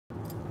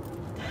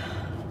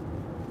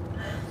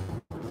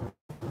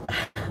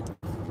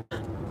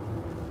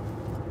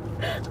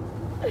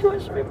I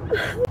wish we...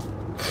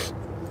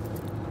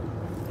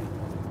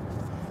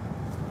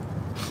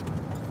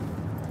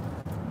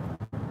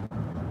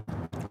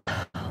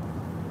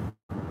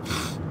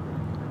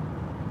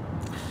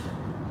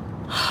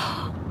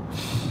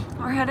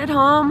 We're headed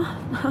home.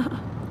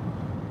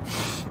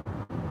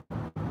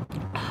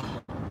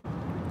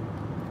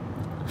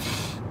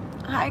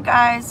 Hi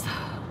guys.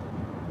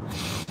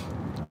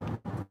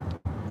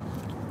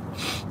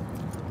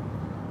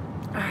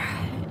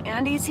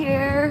 Andy's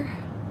here.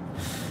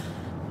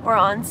 We're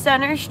on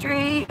Center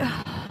Street.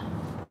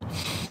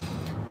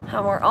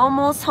 And we're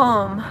almost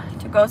home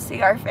to go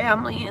see our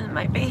family and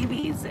my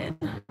babies and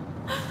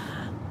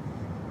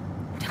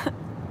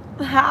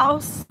the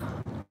house.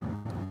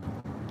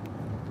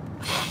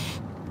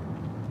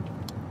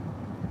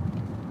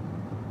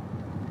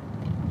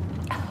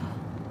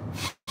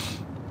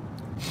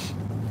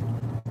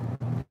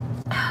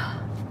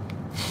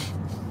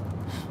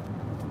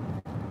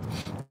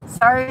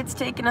 Sorry it's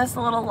taken us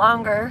a little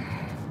longer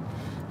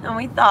than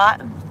we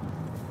thought.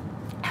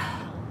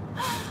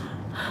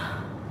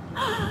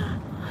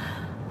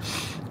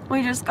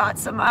 We just got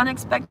some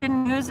unexpected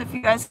news. If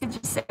you guys could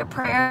just say a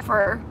prayer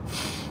for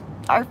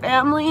our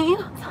family.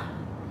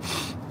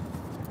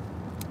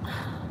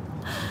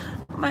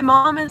 My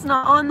mom is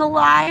not on the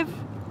live.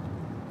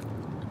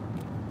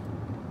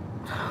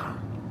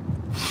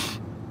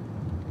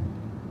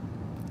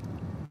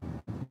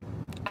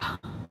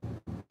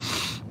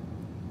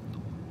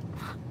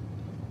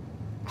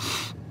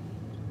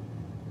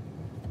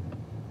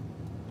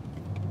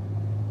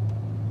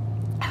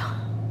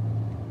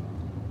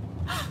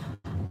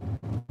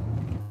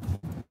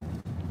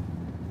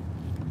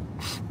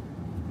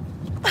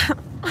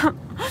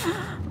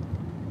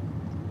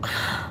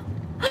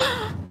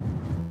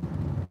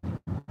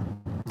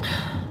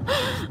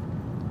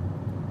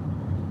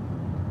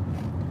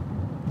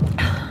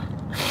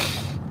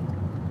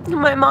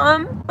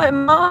 My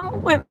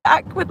mom went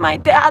back with my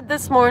dad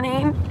this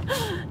morning.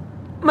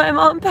 My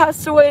mom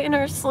passed away in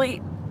her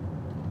sleep.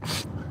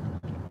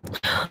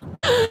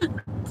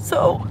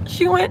 So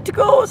she went to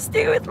go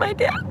stay with my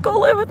dad, go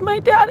live with my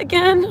dad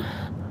again.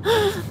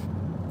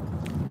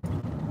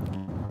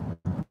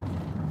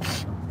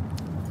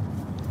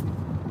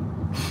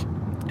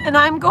 And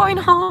I'm going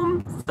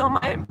home, so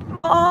my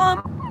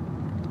mom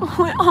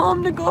went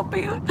home to go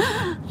be,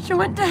 she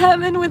went to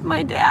heaven with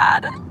my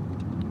dad.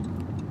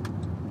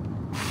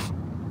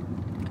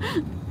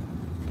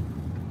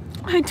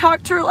 I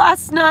talked to her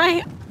last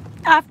night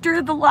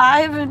after the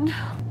live, and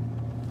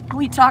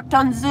we talked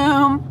on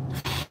Zoom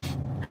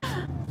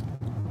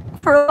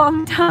for a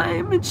long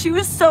time, and she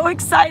was so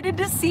excited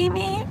to see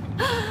me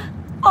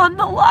on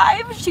the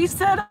live. She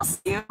said, "I'll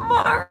see you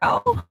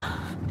tomorrow."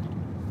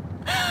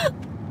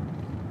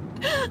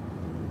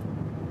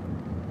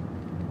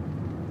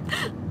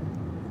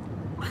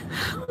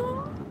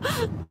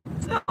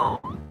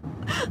 So,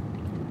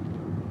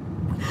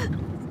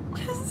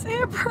 just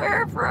say a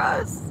prayer for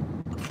us.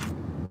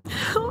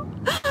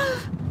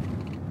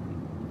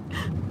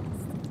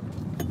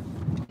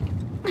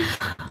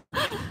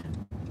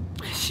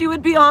 She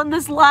would be on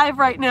this live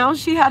right now.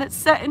 She had it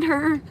set in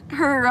her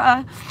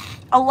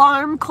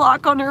alarm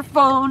clock on her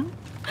phone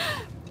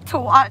to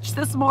watch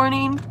this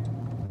morning.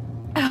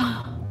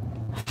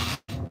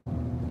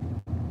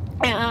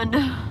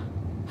 And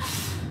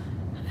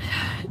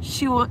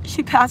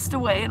she passed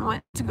away and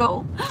went to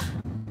go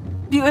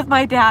be with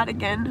my dad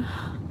again.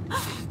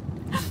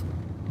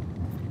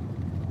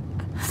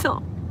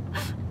 So,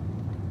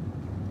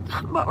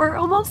 but we're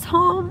almost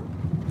home.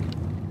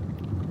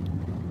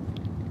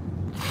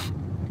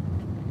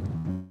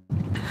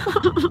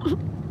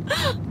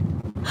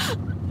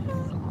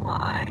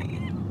 Why?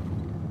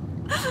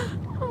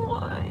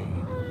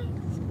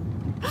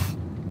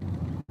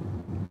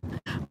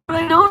 But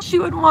I know she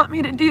would want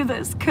me to do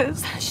this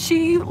because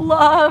she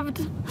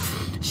lived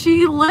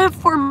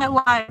for my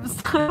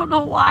lives. I don't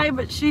know why,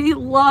 but she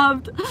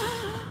loved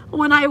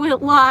when I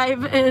went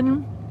live,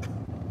 and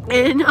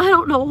I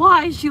don't know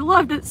why she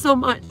loved it so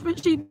much,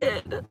 but she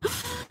did.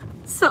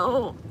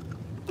 So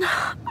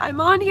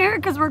I'm on here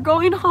because we're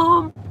going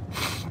home,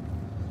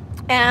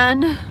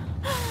 and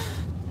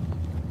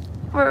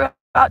we're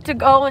about to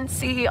go and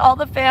see all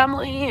the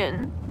family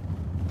and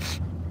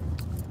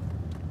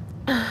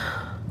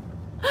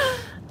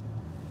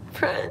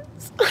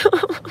friends.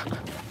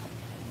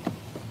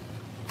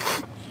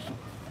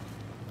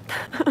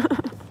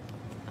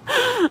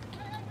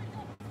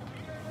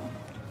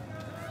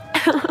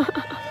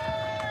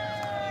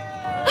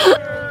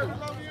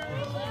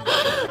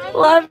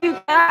 Love you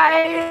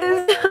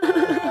guys.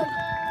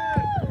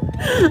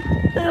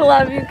 I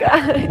love you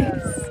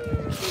guys.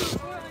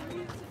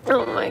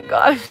 Oh my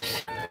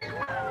gosh.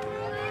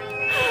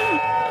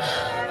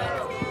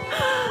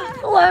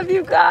 Love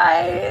you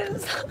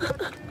guys.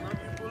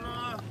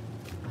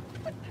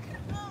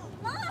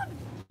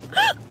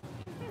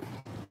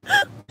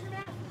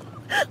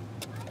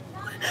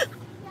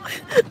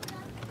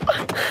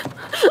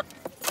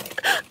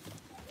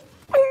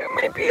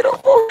 My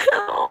beautiful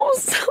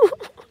house.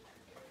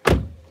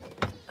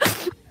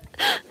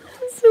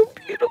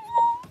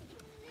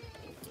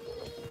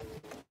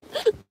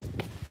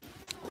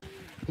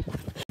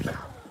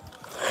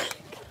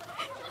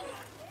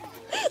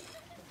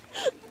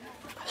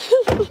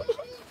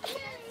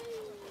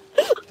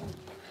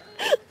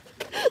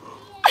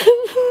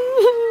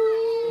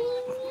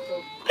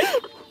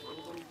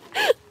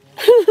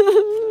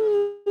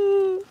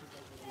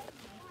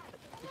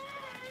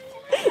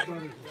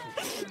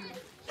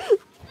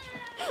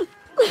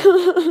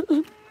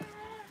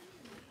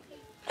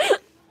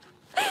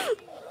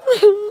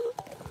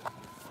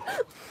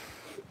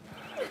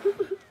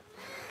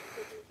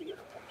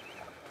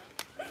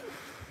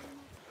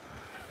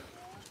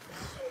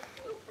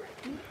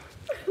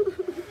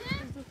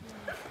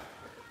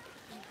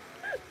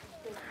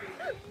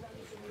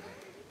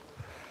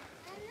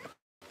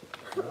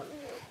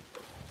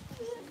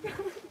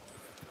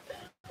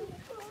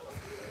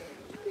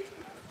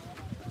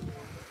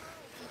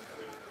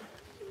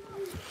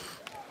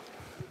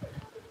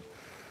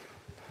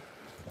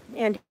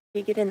 And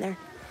you get in there.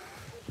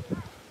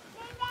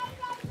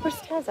 Where's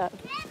Taz at?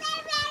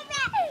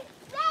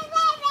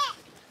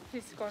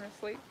 He's going to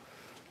sleep.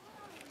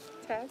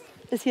 Taz?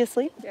 Is he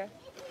asleep? Yeah.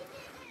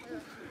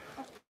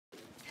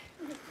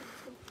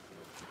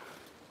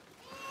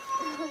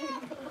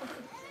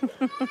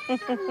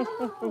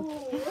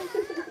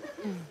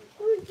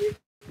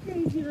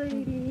 Crazy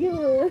lady.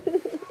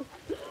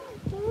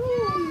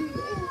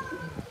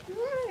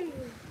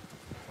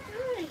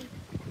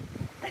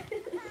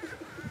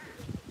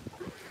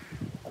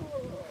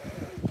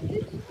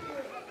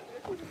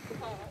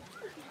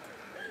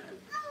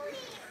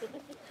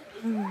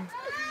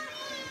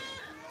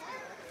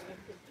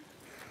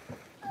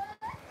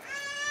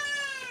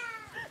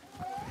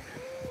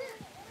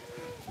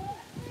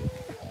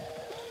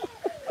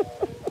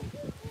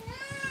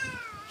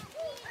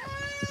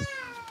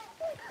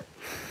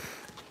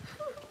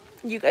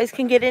 You guys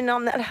can get in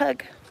on that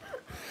hug.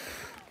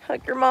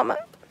 Hug your mama.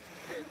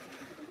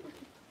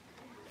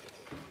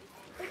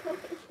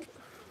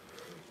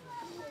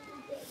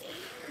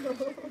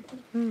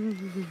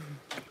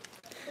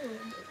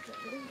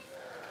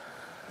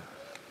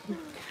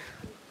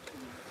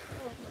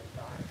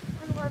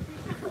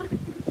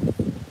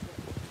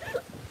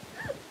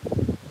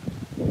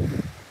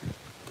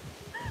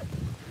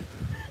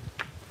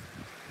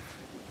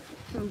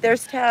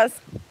 There's Taz.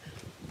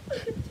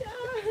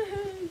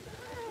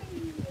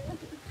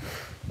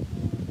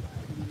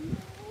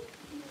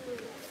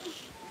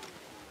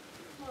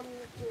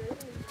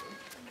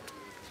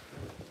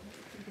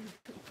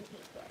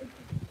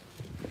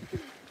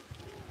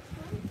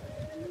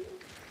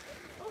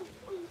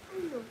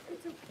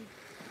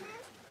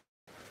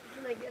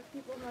 Can I give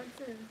people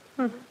hugs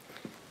and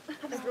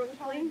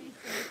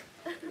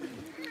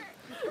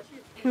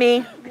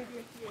Me.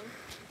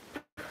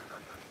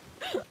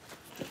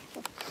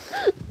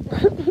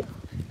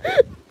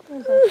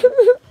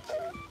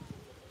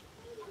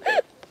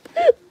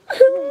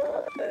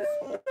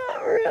 It's not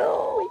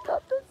real. We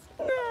got the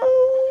snow.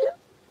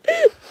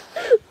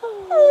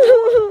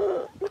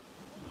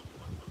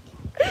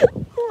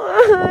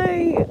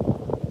 Why?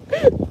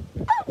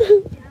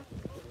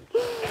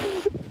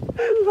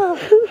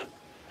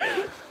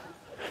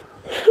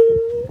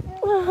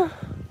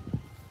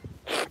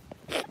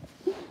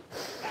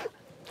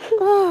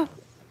 Oh.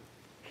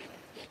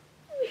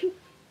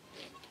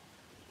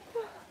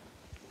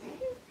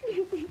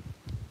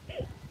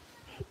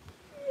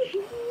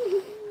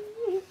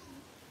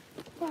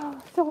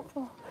 Wow, so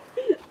full.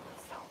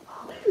 So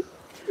full.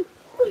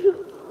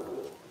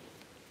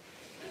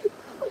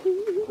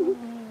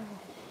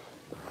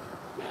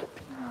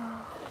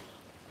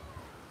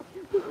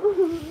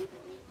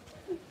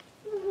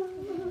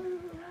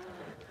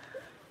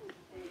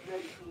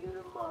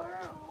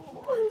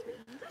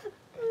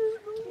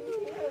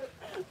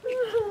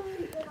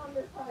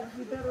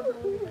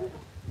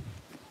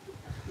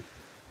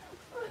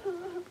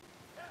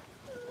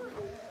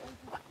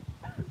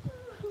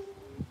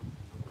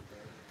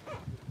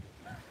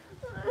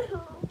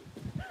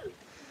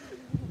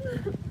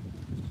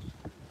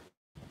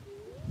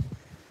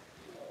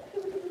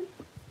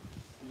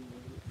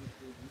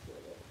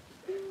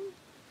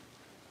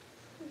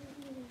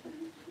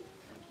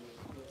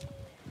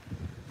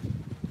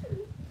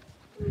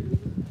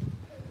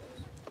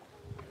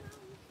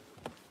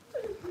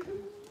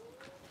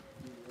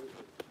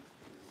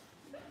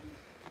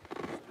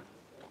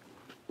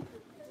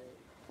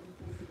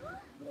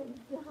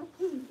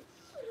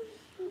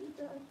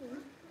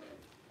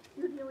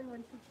 you're dealing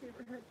when she's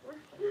super hardcore.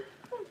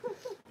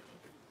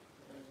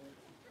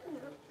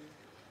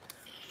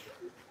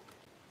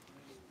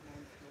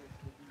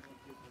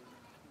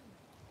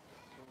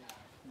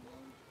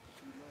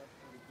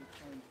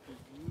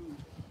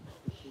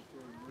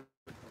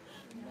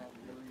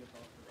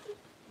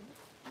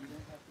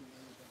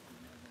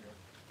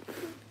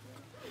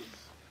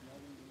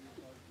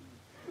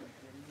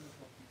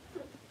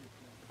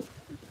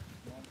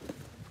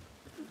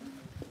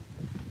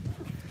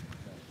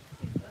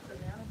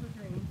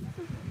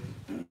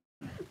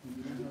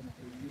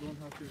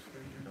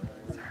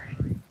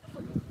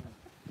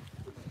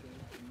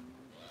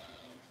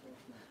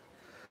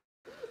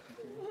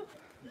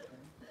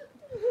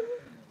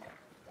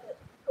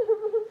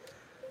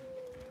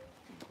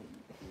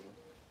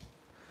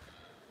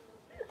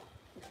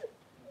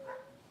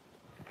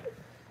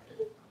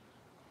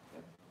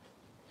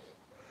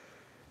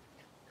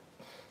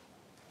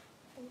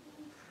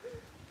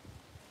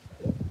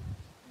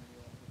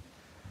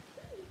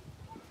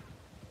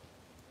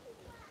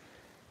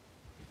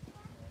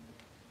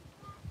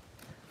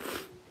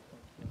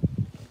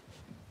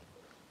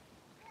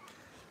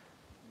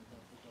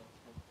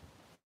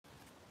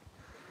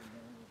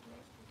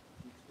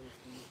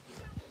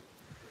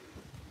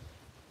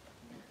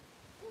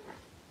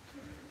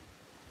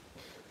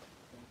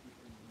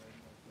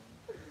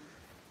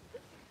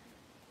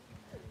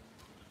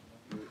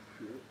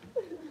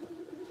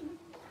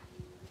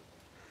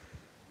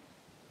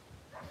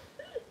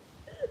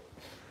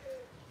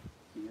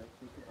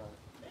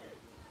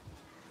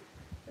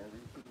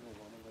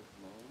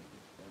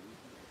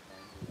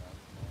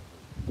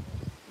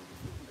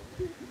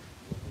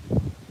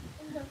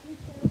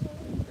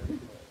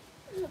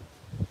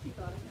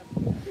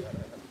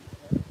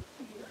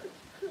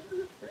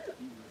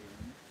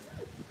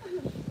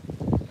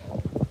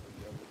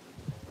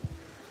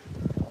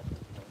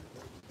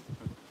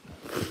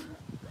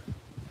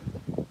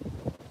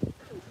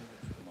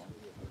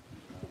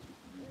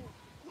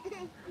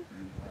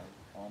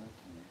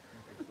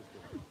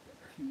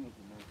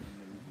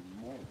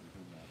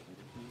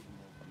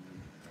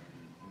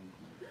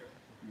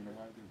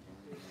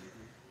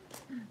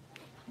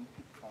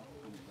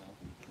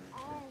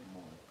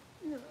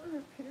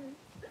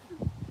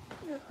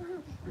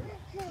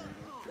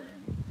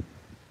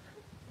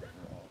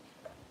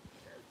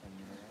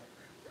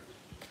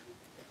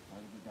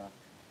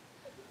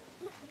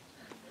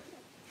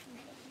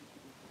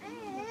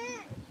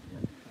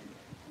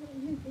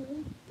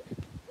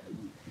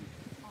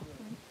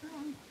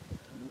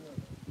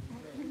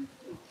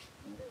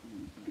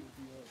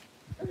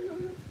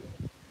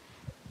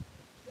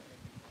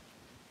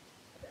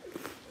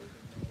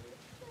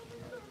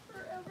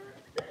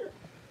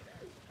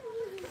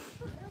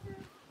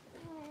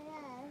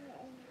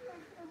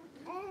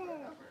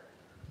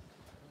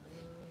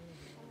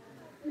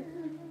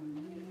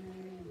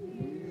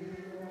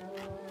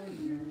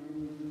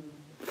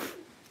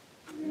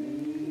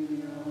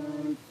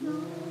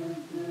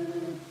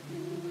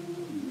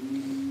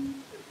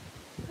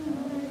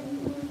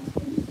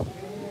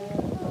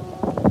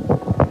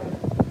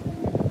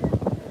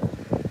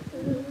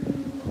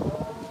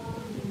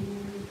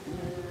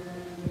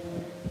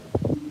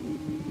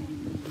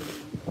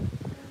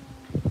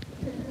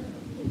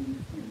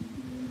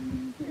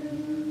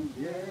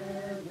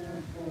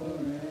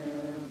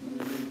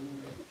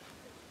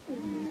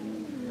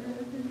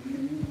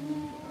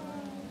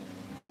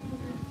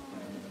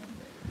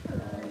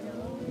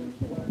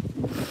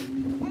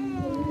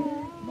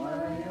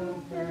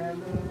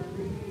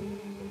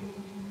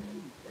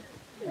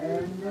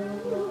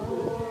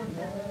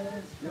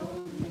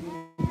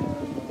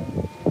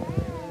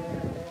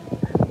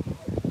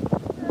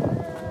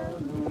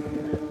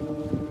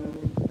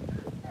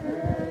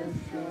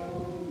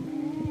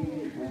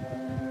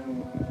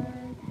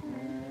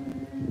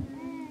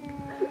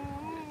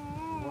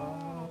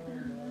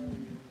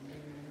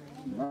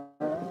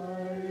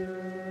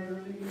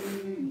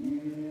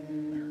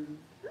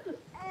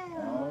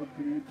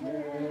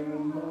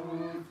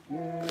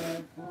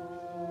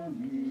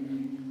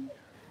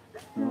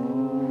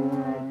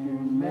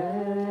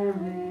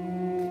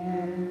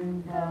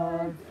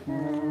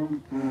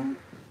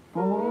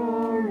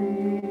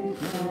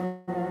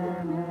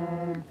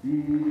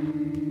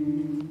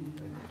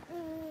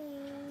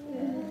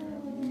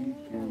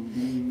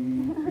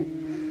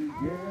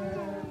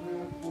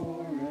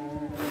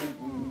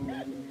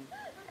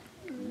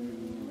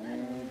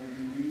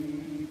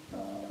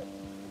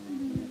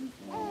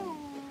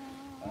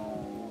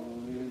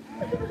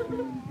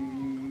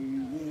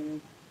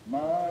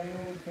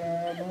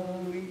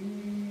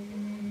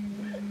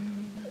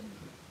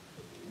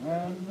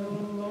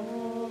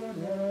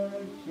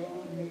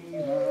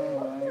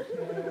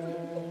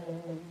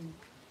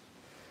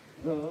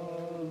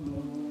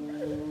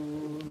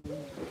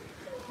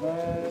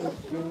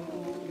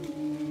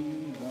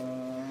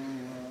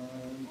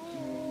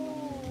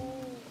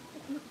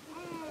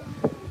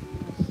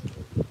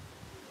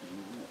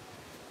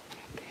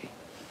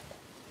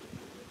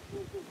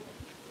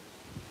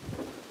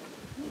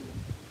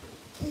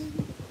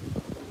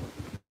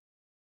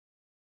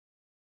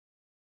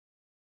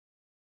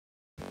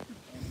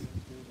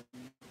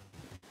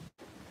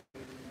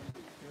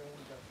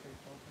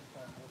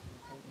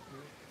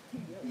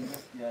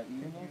 Yeah,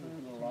 even though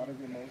there's a lot of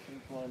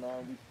emotions going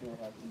on, we still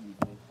have to use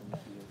this and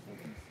see it.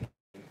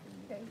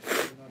 Okay.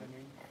 You know what I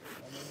mean?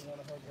 I know you want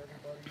to hug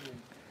everybody and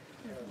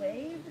just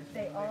wave.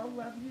 They all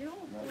love you.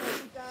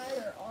 You guys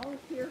are all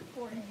here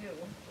for you.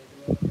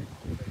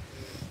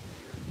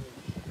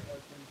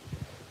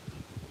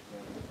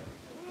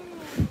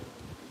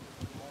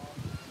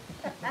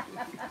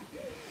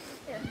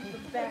 And the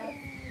best.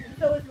 And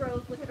so is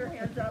Rose. Look at her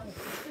hands up.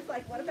 She's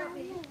like, what about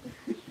me?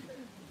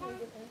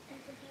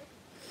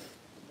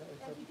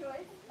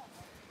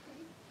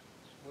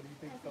 what do you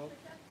think, Stokes?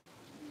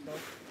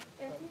 Stokes?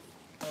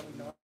 Probably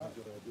not.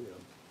 Good idea.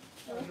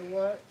 You know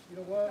what? You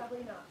know what?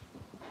 Probably not.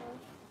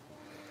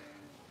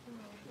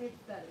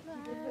 It's better.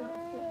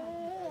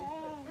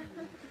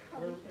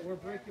 We're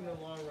breaking the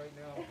law right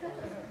now.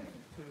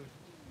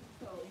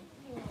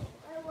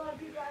 I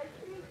love you guys.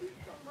 Thank you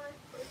so much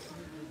for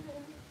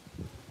coming.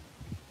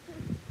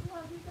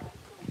 Love you guys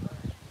so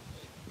much.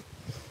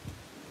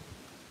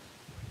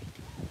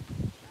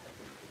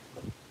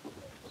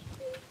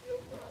 Thank you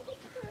for all the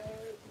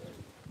prayers and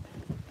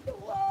the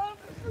love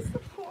and the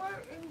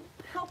support and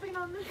helping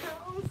on the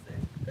house.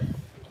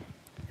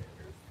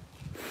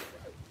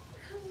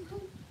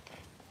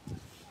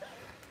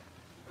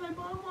 My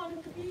mom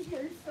wanted to be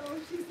here, so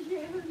she's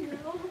here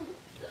now.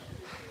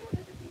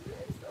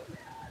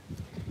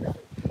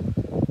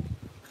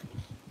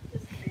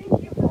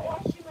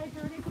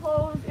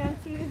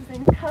 Aunties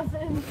and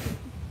cousins.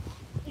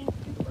 Thank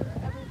you for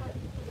everybody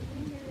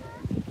being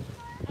here.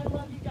 I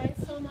love you guys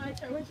so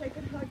much. I wish I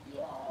could hug you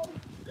all.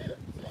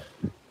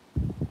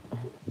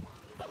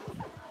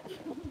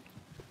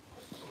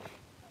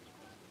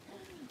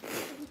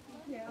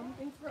 Yeah,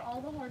 thanks for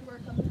all the hard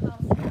work on the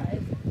house,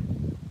 guys.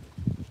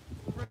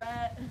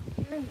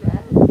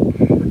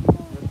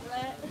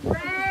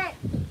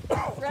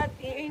 Rhett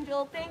the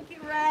angel. Thank you,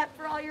 Rhett,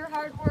 for all your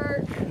hard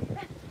work. Thank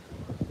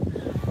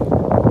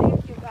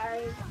you,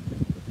 guys.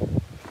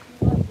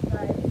 Love you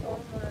guys so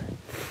much.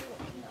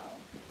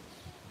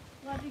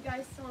 Love you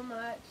guys so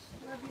much.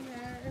 Love you,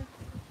 Mary.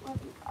 Love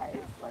you guys.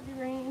 Love Love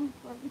you, Rain.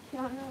 Love you,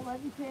 Kiana. Love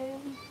you,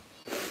 Kaylee.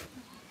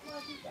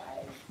 Love you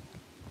guys.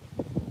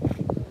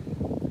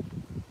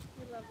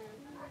 We love you.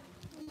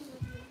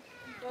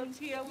 Well,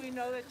 Tia, we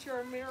know that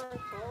you're a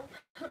miracle.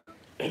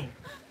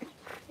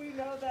 We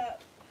know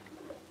that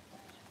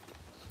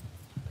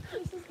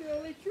this is the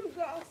only true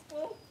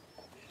gospel.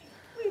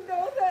 We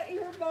know that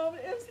your mom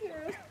is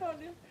here, as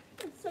Tanya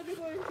and Sunny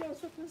Boy and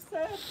Joseph has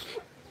said.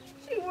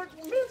 She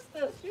wouldn't miss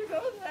this, you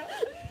know that.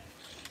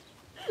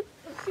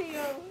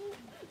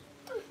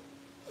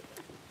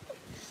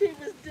 She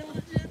was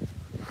diligent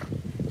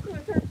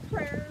with her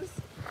prayers.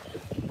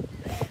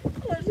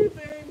 Love you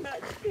very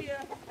much,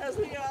 Tia, as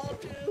we all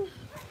do.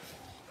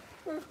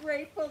 We're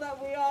grateful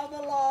that we all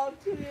belong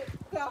to the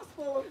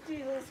gospel of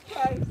Jesus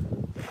Christ,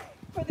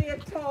 for the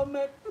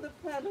atonement, for the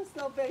plan of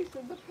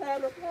salvation, the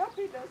plan of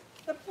happiness,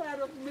 the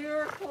plan of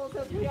miracles,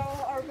 as we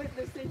all are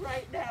witnessing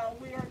right now.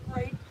 We are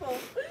grateful.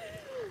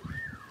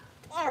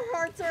 Our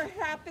hearts are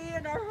happy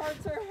and our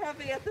hearts are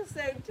heavy at the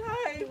same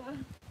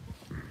time.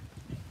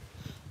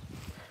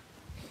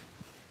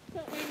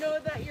 But we know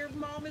that your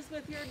mom is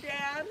with your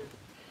dad.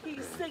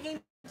 He's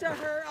singing to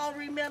her, "I'll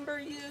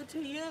remember you,"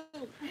 to you.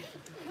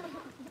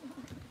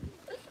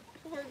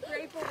 We're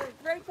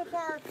grateful for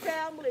our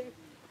family,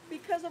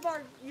 because of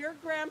your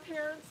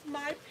grandparents,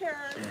 my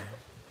parents.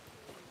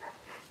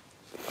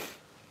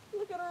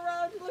 Look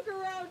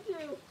around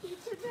you. You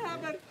couldn't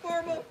have a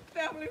formal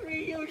family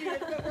reunion,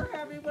 but we're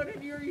having one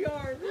in your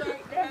yard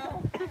right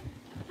now.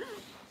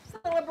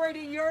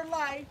 Celebrating your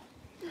life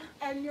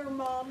and your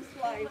mom's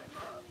life.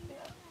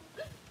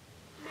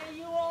 May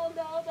you all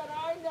know that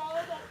I know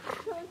that the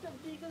Church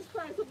of Jesus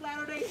Christ of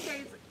Latter-day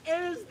Saints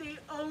is the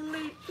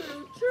only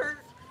true church.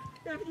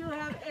 If you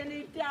have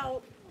any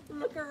doubt,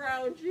 look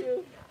around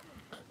you.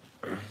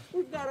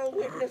 We've got a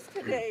witness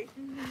today.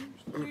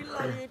 We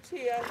love you,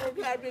 Tia. We're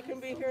glad we can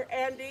be here.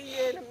 Andy,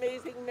 you're an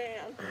amazing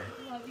man.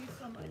 Love you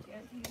so much,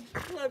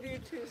 Auntie. Love you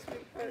too,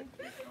 sweetheart.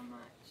 Thank you so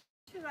much.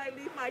 Should I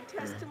leave my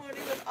testimony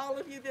with all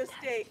of you this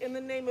day in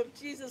the name of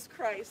Jesus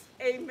Christ?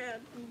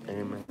 Amen.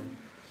 Amen.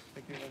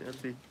 Thank you,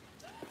 Nancy.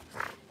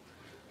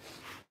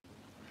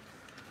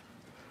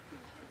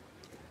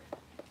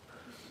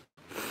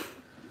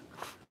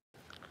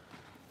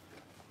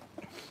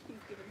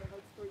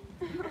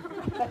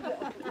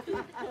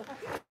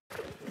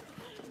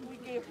 We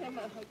gave him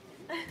a hug.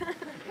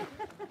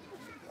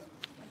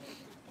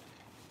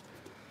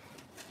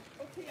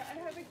 Okay, I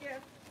have a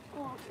gift.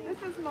 Oh,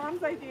 This is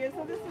Mom's idea,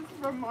 so this is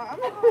from Mom.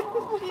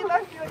 She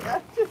loves you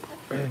again.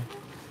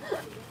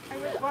 I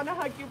would want to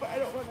hug you, but I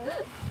don't want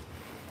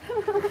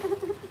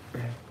to.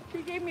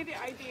 She gave me the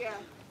idea,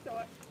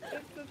 so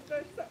there's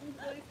something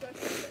really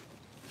special.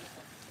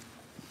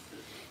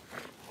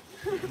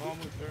 Mom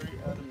was very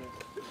adamant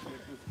to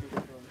get this gift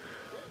from.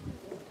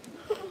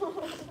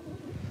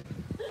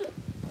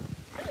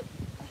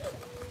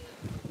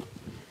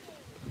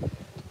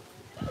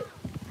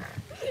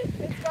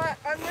 It's got,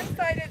 on this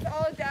side it's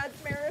all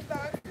Dad's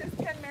marathons, his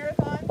 10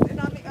 marathons, and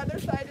on the other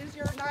side is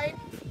your night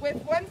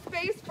with one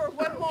space for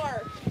one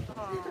more.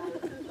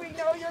 We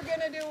know you're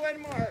going to do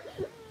one more.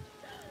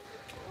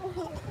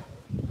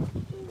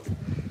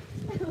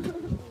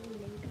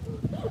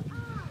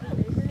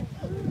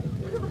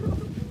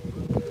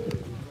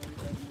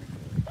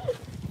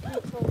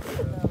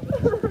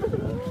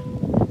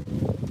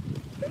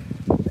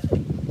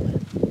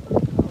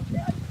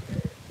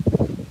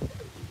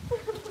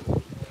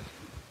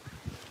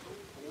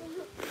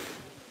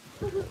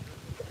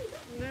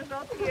 There's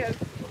all the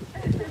gifts.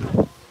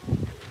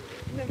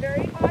 The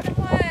very bottom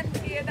one,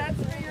 Tia,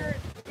 that's for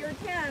your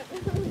tent.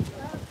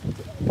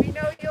 We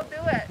know you'll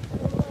do it.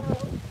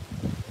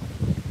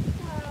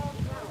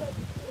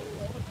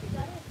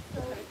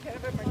 Ten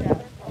of them are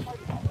Dad.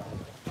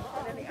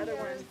 And then the other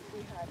ones we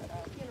had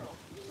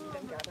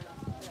them gathered.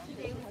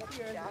 Today was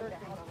your birthday.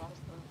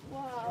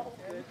 Wow.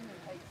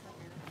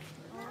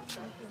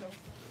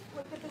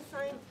 Look at the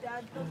signs,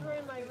 Dad. Those were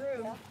in my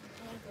room.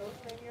 Those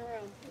are in your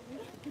room.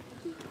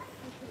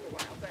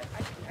 But I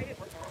didn't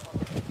work on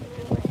it.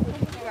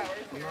 2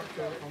 hours. I'm not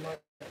sure how much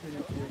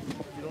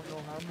you don't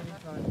know how many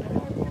times.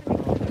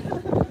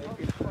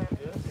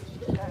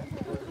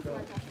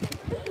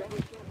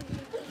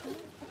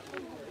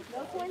 No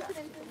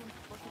coincidences.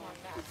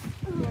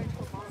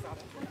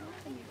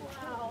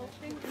 Wow,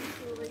 thank you,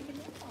 Julie.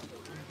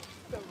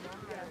 So,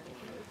 yeah.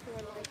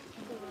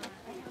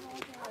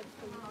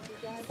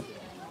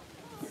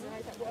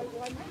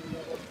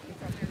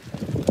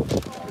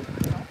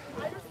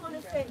 I just want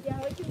to say, yeah,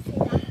 we can sing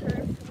that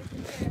first. We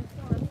can sing a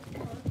song.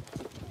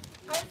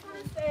 I just want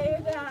to say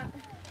that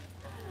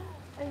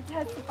I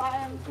testify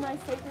of my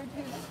Savior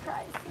Jesus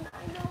Christ, and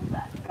I know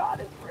that God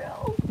is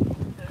real.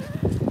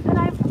 And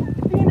I've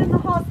been in the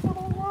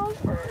hospital now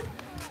for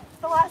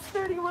the last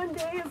 31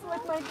 days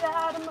with my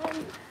dad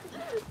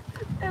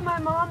and my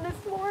mom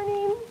this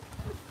morning.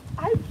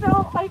 I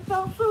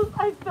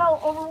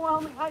felt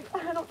overwhelming.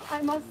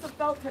 I must have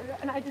felt her,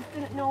 and I just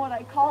didn't know what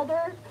I called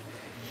her.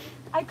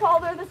 I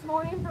called her this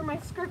morning for my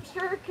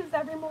scripture, because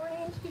every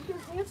morning she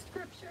gives me a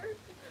scripture.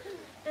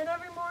 And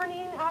every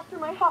morning after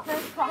my hot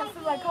mess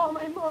classes, I call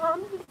my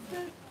mom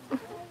to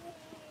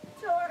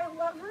tell her I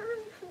love her.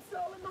 And so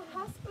in the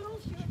hospital,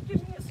 she would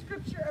give me a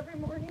scripture every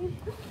morning.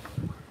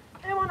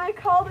 And when I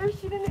called her,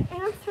 she didn't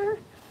answer.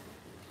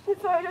 And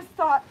so I just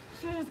thought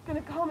she was just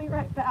going to call me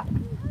right back.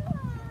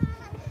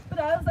 But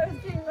as I was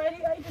getting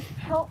ready, I just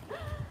felt,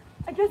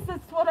 I guess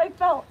that's what I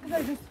felt,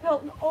 because I just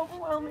felt an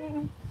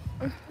overwhelming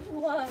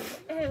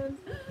love. And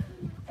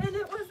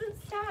it wasn't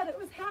sad, it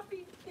was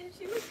happy. And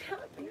she was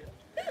happy.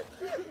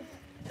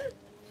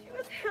 She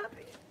was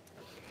happy.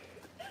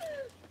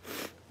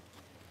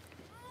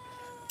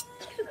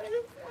 And I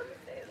just want to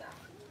say that.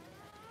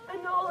 I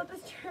know that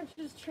this church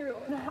is true,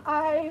 and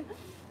I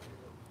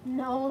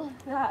know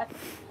that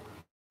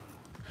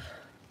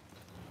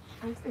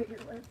our Savior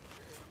lives.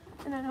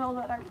 And I know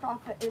that our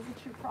prophet is a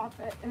true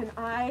prophet, and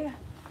I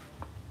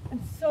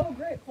am so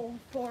grateful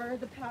for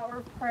the power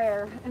of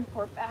prayer and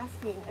for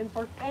fasting and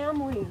for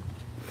family.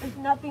 There's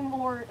nothing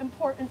more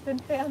important than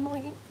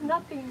family.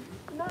 Nothing.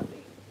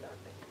 Nothing.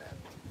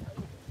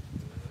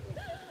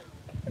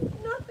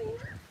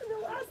 In the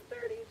last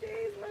 30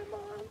 days, my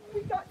mom,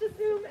 we got to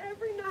Zoom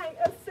every night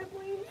as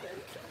siblings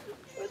and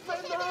with my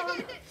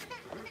mom.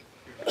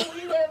 And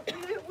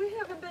we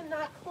haven't been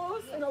that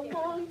close in a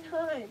long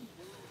time.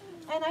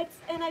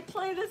 And I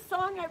play this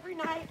song every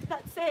night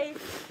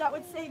that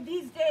would say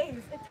these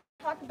days. It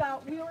talked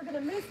about we were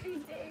gonna miss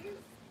these days.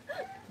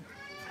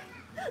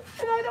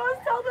 And I'd always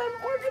tell them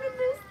we're gonna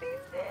miss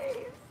these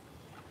days.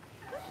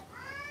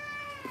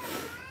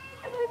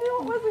 And I knew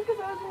it wasn't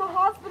because I was in the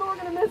hospital, we're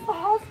gonna miss the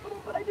hospital,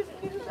 but I just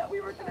knew that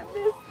we were gonna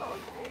miss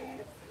those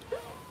days.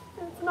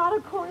 And it's not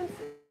a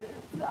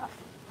coincidence that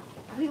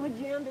we would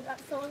jam to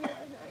that song every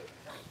night.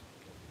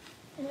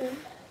 And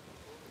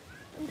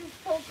I'm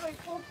just so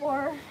grateful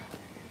for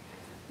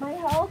my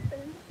health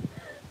and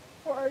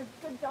for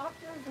good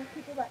doctors and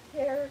people that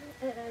care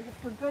and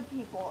for good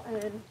people.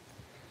 And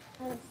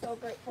I'm so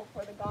grateful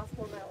for the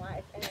gospel in my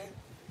life. And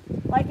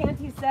like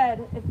Auntie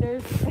said, if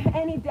there's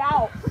any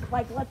doubt,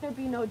 like let there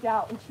be no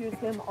doubt and choose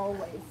him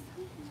always.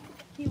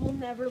 He will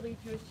never lead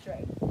you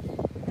astray.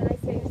 And I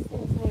say this in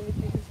the name of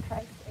Jesus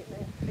Christ.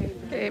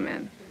 Amen.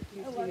 Amen.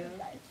 I love you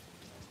guys.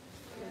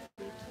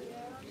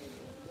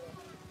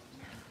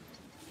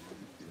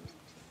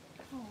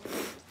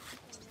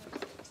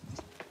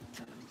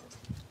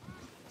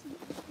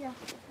 Yeah.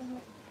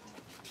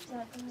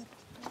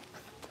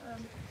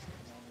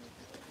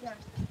 Yeah.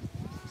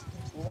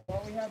 Well,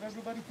 while we have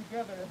everybody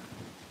together,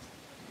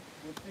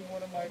 we'll sing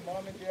one of my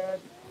mom and dad,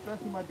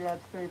 especially my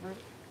dad's favorite,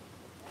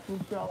 Whom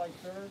Shall I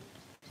Serve?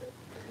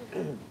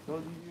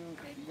 Those of you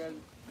guys,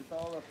 it's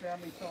all a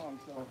family song,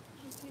 so.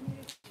 Do you need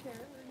a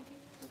chair or anything?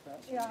 What's that?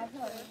 Yeah, I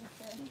thought it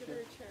was Give her a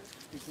chair.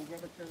 You can grab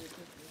a chair with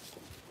you.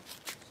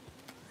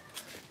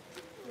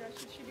 Yeah,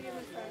 should she be in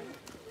the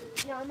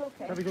side? Yeah, I'm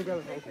okay. Have we go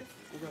together? Okay.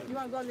 You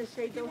want to go in the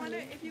shade? If you want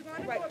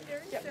to go up there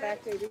and Step sit,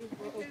 back, baby.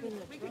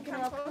 we can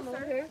come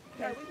closer.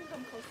 Yeah, we can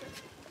come closer.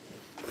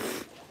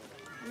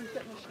 You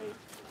sit in the shade.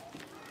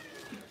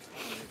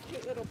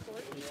 Cute little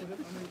porch.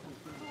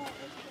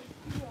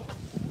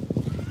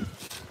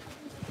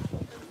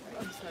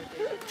 I'm sorry,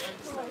 baby.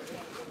 I'm sorry.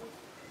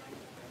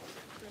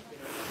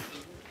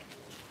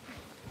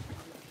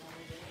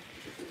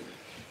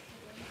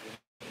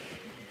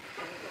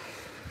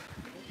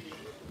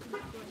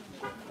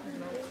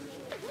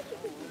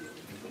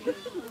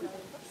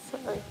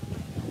 Sorry.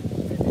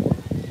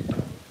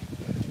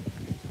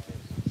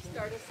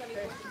 Start a sunny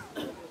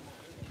porch.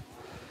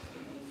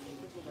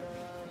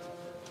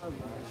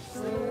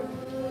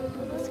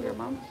 See your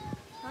mom?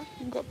 Huh? You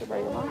can go up there by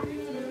your mom.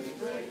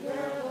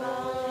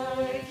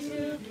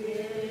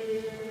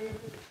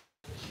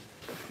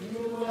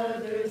 To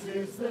others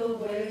is the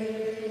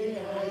way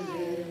I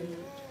live,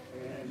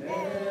 and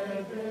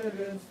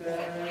evidence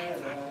that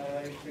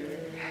I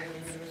care.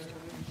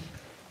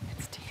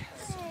 It's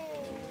Tia's.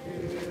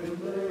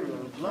 Giver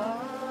of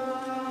life,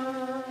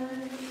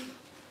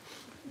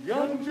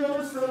 young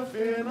Joseph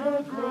in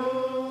a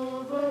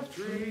grove of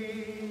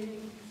trees,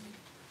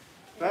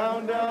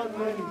 found out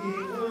when he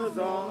was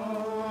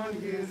on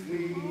his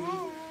knees,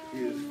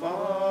 his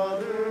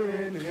Father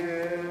in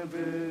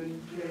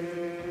heaven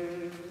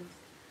cares.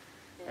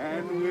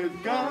 And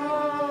with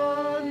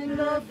God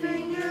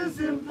nothing is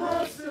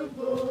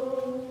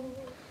impossible,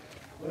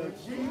 but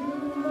you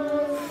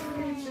must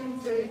reach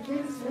and take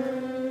his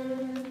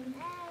hand.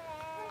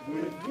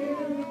 With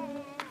him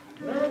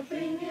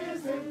nothing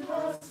is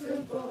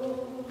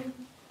impossible.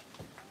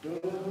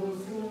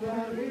 Those who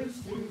have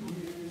ears to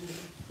hear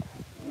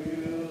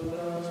will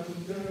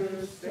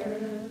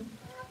understand.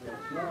 The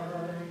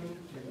blind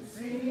can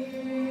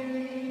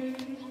see,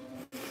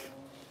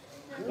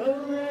 the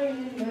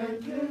lame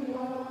can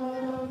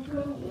walk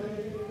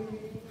away,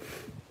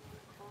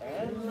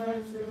 and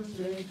life will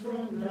change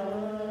from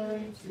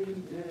night to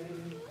day.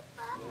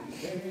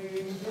 The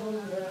angel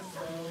that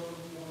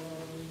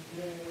someone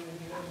can.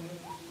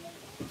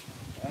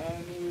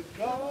 And with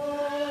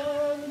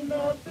God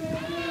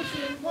nothing is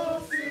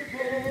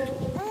impossible,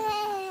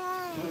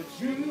 but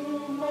you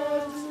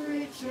must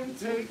reach and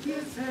take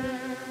his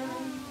hand.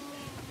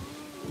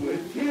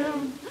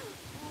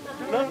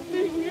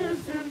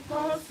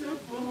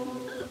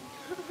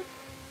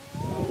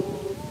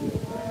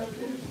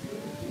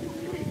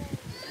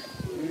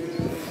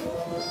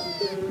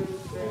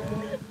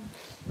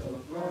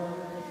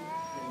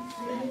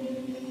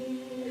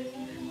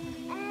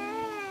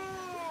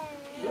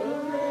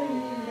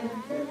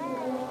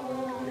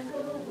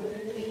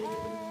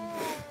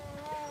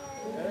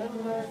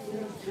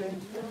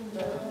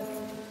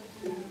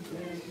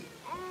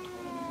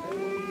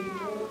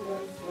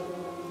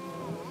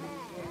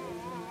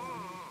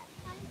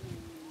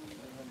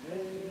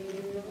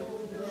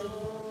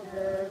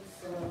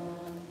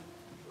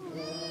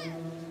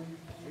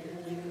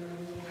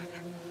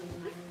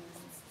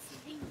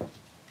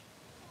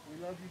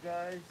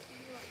 guys.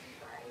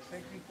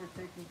 Thank you for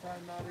taking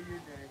time out of your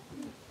day.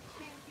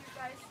 Thank you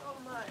guys so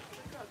much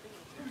for coming.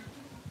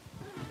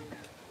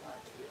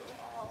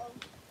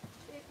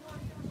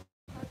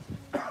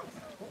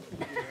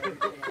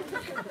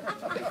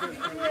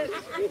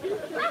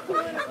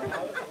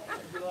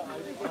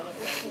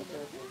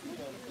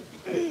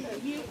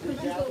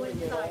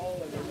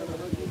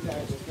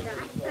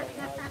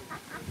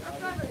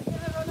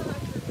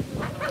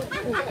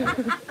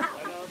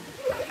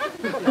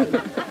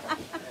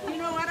 You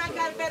know what? I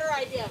got a better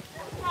idea.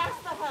 Pass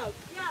the hug.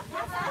 Yeah,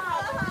 pass the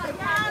hug.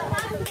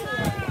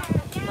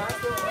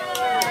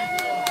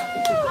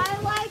 I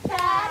like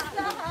that.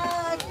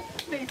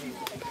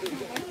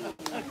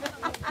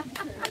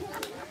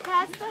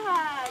 Pass the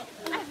hug.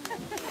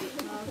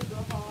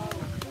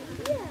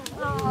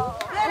 Oh,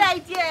 good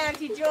idea,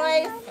 Auntie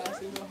Joyce.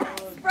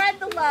 Spread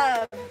the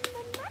love.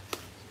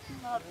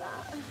 Love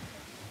that.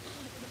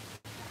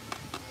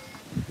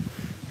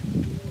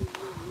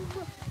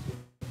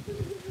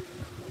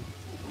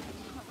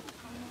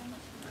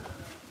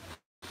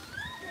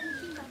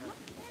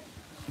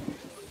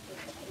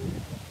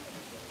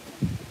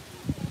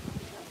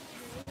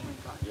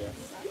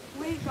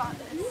 We got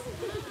this.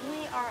 We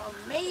are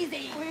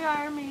amazing. We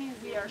are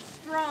amazing. We are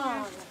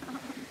strong.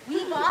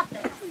 We got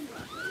this.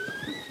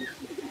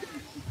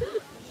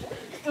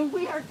 And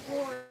we are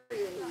glorious.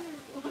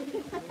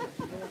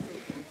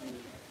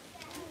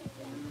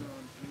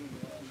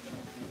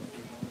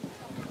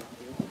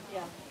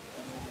 Yeah.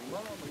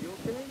 Mom, are you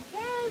okay?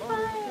 Yeah, I'm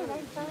fine.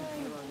 I'm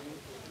fine.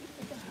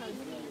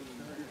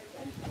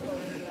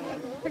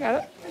 I got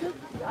it.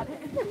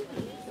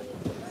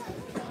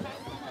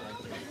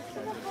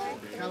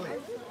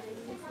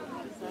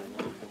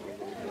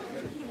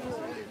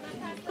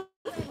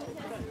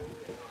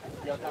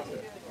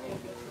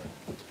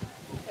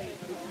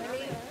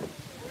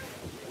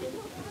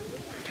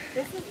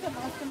 This is the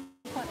most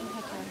important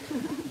picture.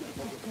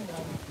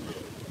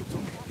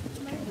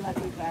 Love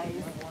you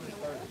guys.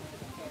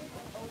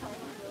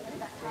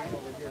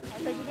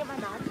 Did you get my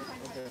mom?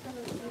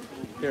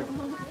 Here.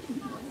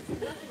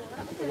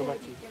 I'll go back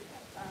to you.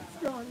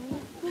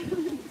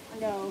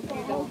 No,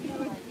 you don't.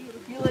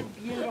 You look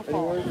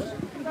beautiful.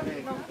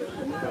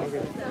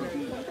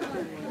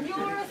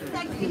 You're a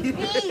sexy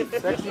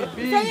beast. Sexy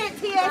beast. Say it,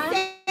 Tia.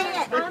 Say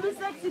it. I'm a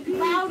sexy beast.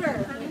 Louder.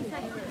 I'm a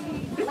sexy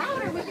beast.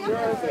 Louder with your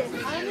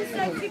emphasis. I'm a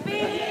sexy beast.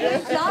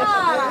 Good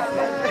job.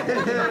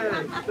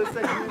 The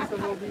sexiest of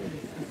all bees.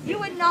 You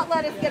would not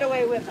let us get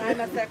away with I'm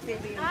a sexy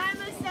beast.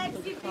 I'm a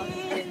sexy beast.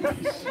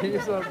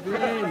 She's a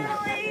bee.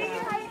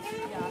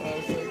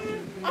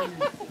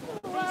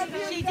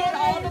 She did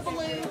all the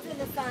balloons and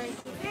the signs.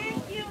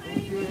 Thank you,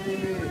 Amy.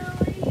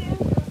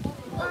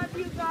 Love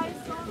you guys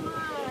so much.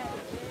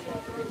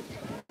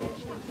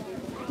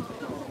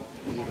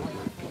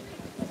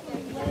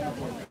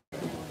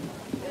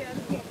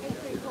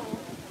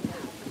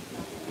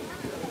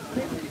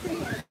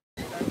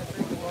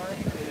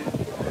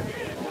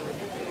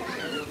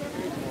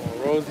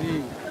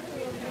 Rosie,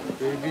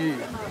 baby.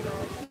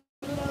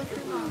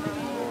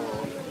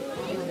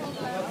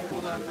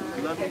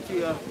 Love you,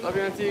 Tia. Love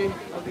you, Auntie.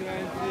 Love you,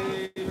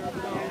 Auntie.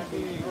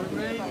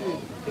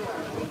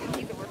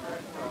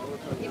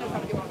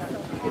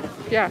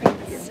 Yeah,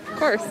 of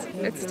course.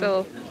 It's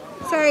still.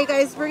 Sorry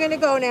guys, we're gonna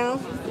go now.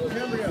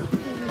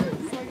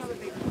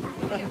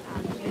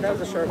 That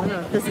was a short one.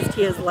 This is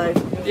Tia's life.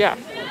 Yeah.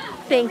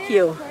 Thank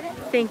you.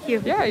 Thank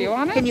you. Yeah, you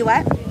want it? Can you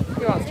what?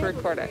 He wants to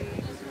record it.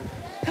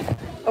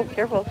 Oh,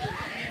 careful.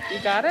 You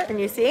got it? Can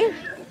you see?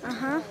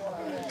 Uh-huh.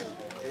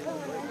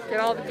 Get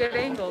all the good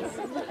angles.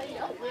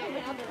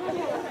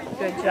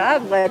 Good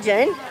job,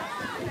 legend.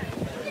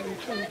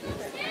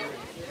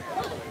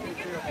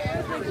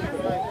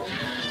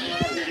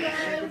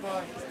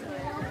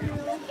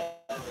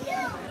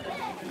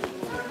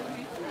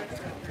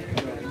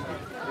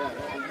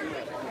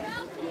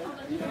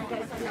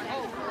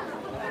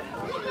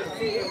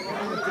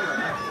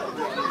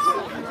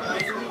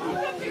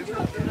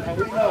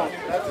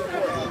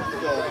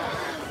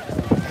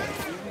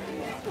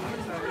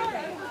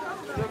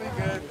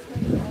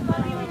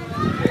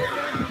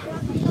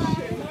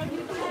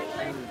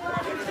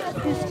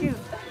 Just you.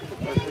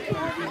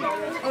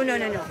 Oh, no,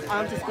 no, no.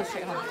 I'll just go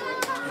straight home.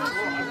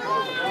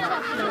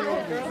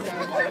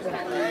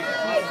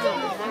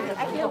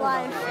 I feel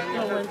alive.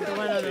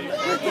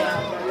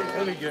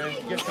 Really good.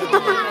 Get some.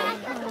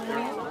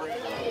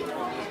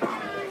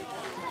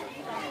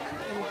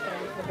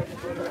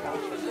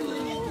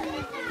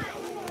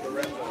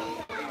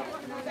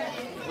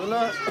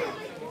 Look.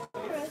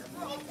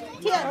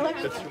 Tia, let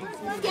me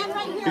stand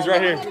right here. He's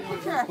right here.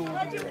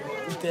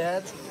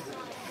 Dad.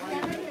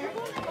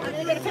 I'm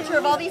gonna get a picture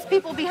of all these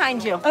people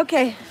behind you.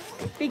 Okay.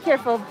 Be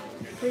careful,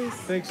 please.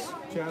 Thanks,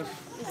 Chaz.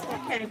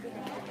 Okay.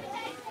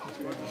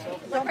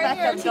 Don't back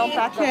up. Don't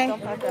back up.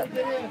 Don't back up.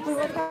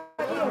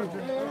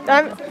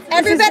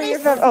 Everybody.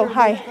 Oh,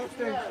 hi.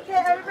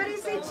 Okay, everybody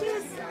say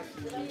cheese.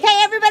 Okay,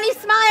 everybody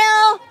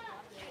smile.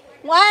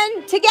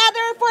 One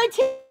together for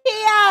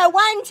Tia.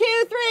 1,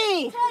 2,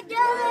 3.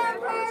 Together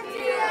for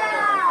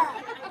Tia.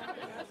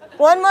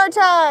 One more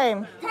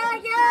time.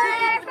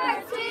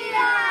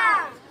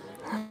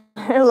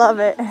 I love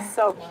it.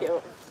 So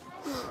cute.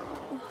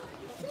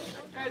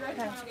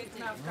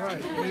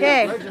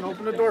 Okay.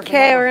 Open the door.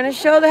 Okay, we're gonna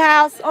show the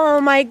house. Oh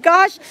my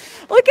gosh,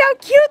 look how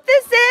cute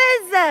this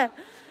is.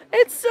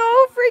 It's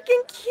so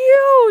freaking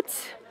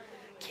cute.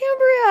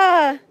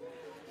 Cambria,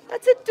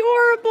 that's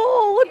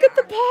adorable. Look at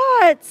the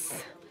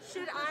pots.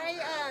 Should I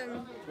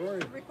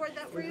record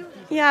that for you?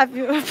 Yeah, if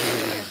you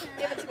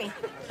Give it to me.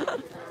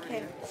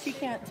 Okay. She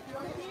can't.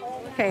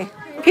 okay.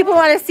 People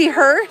want to see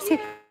her.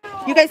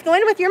 You guys go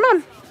in with your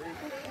mom.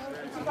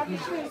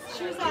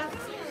 Shoes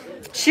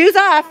off. Shoes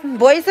off.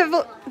 Boys have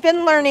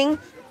been learning.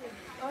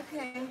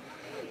 Okay.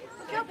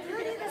 Look how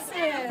pretty this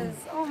is.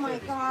 Oh my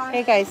gosh.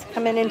 Hey guys,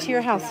 coming into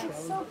your house.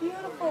 It's so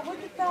beautiful.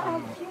 Look at that. How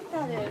cute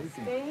that is,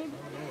 babe.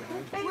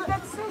 Babe,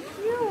 that's so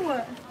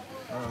cute.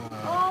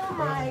 Oh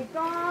my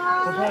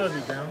gosh.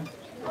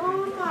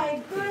 Oh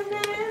my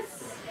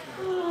goodness.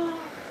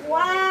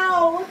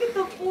 Wow. Look at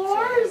the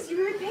floors.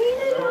 You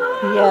repainted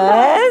them.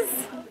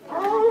 Yes.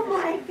 Oh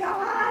my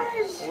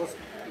gosh.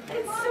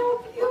 It's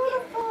so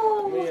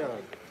beautiful.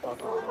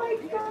 Oh my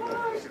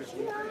gosh.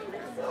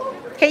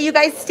 Okay, you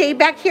guys stay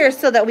back here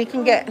so that we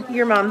can get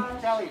your mom.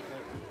 Oh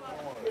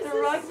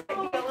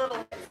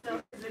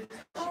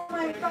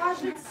my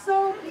gosh, it's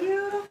so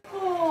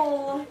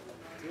beautiful.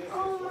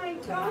 Oh my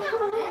gosh.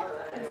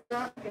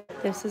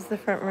 This is the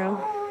front room.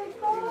 Oh my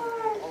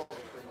gosh.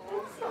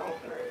 It's so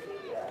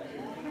pretty.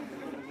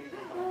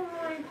 Oh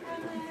my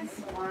goodness.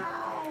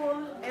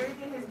 Wow.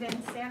 Everything has been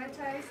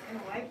sanitized and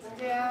wiped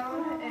down.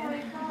 Oh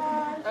my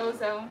gosh.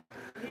 Ozone.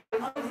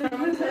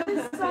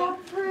 It's so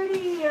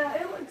pretty.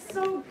 It looks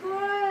so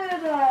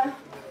good.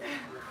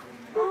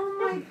 Oh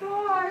my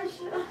gosh.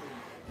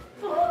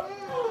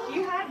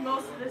 You had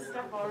most of this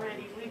stuff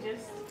already. We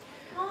just.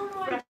 Oh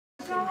my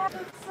gosh,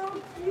 it's so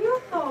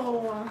cute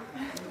though.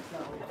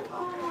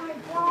 Oh my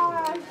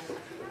gosh.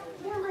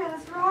 Remember,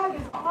 this rug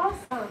is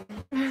awesome.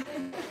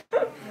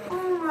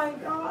 Oh my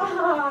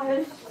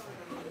gosh.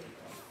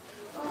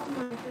 Oh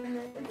my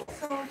goodness, it's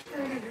so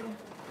pretty.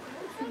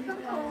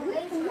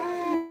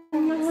 It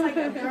looks like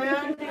a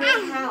brand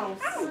new house.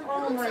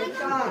 Oh my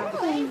gosh.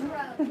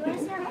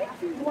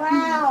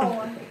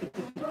 Wow.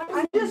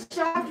 I'm just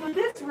shocked with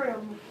this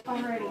room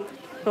already.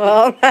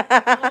 Well,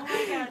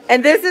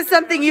 and this is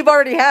something you've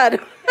already had.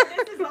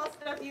 This is all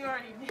stuff you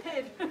already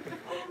did.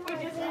 We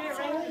just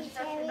rearranged and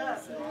structured up.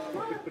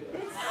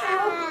 It's so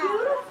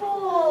beautiful.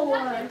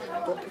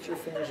 Don't put your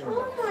fingers in Oh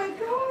my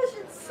gosh,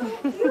 it's so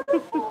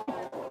beautiful.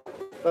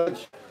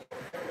 Fudge.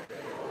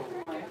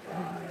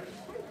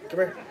 Come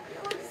here.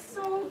 It's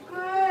so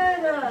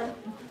good.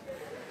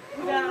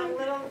 We got a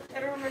little.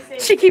 Everyone was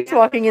saying. She keeps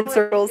walking in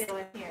circles.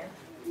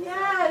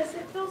 Yes,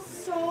 it feels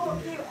so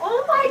cute.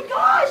 Oh my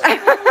gosh.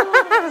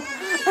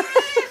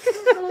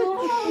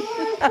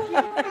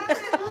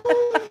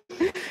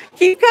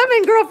 Keep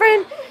coming,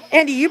 girlfriend.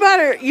 Andy, you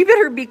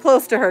better be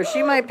close to her.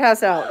 She might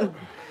pass out.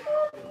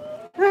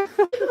 This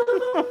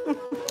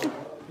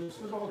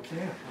is all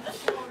camp.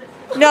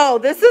 No,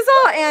 this is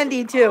all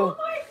Andy too. Oh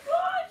my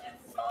gosh,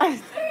 it's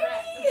so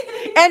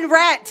pretty. And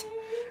Rhett.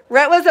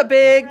 Rhett was a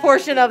big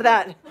portion of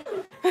that.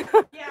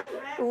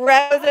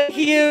 Rhett was a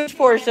huge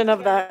portion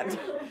of that.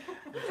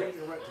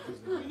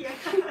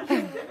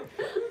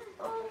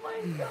 Oh my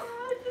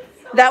gosh,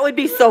 it's so That would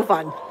be so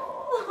fun.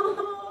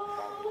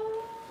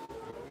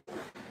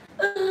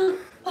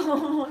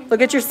 Oh my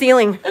Look at your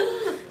ceiling.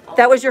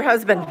 That was your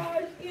husband.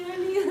 gosh,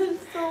 Andy is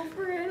so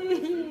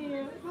pretty.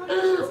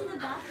 Oh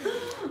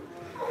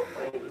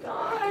my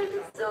gosh,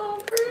 it's so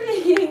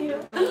pretty.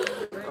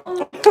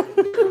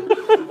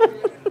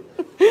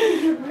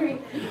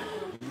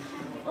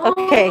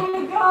 Okay. Oh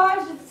my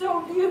gosh, it's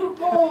so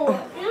beautiful.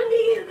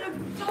 Andy, the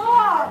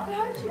top.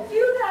 How'd you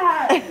do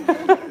that?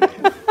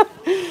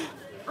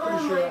 Oh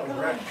my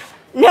gosh.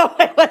 No,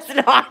 it was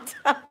not.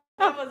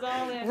 That was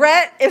all in.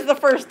 Rhett is the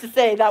first to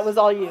say that was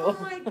all you. Oh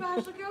my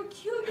gosh, look how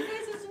cute you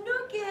guys'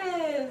 nook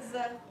is.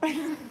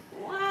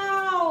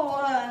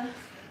 Wow.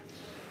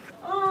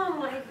 Oh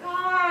my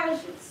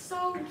gosh, it's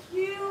so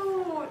cute.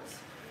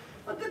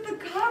 Look at the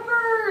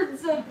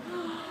cupboards.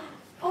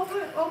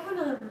 Open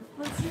them.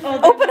 Let's see.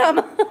 Open them.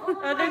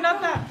 They're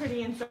not that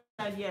pretty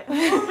inside yet.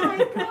 Oh my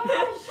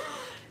gosh.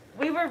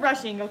 We were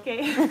rushing,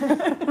 okay?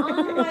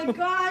 Oh my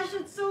gosh,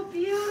 it's so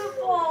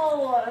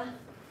beautiful.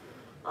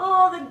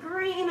 Oh, the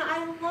green,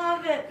 I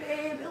love it,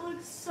 babe. It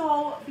looks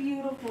so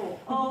beautiful.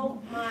 Oh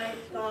my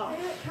gosh.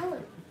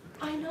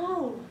 I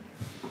know.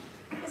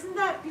 Isn't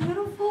that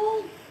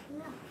beautiful?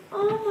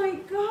 Oh my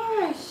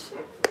gosh.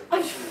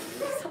 I'm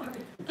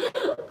sorry.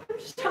 I'm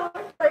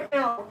shocked right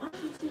now.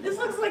 This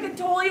looks like a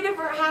totally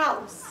different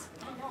house.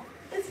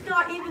 It's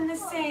not even the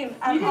same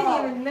at You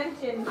all. didn't even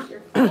mention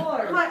your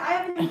floor. I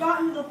haven't even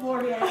gotten to the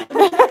floor yet.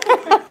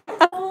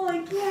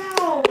 Holy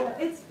cow.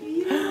 It's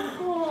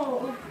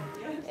beautiful.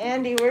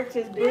 Andy worked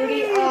his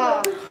booty Babe.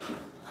 off.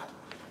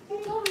 You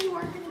told me you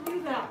weren't going to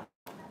do that.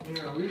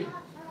 Yeah, you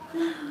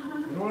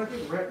know what? I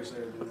think Rhett was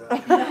there to do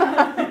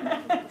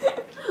that.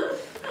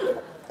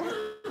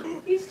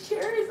 These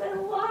chairs, I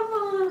love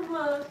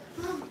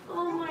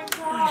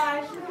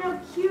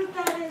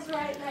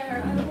right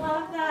there. I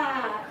love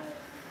that.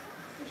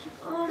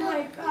 Oh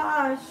my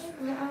gosh.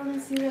 I want to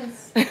see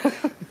this.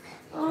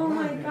 Oh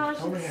my gosh,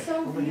 it's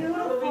so We need to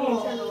turn the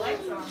beautiful.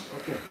 lights on.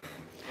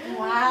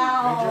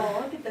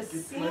 Wow, look at the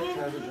scene.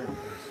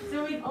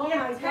 So we Oh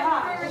have my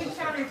temporary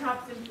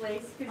countertops in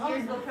place because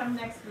yours will come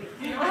next week.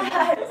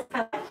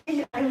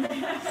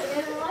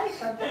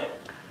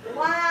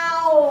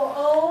 Wow,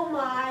 oh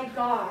my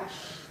gosh.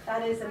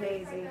 That is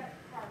amazing.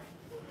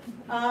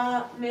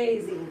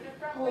 Amazing.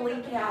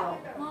 Holy cow.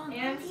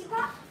 And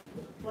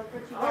Look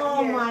what you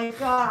got here. My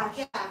gosh.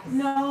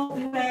 No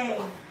way.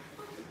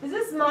 Is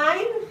this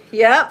mine?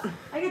 Yep.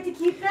 I get to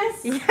keep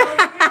this? take it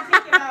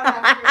out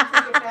after and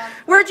take it back.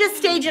 We're just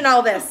staging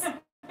all this.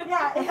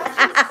 Yeah. That's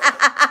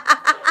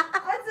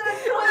what I'm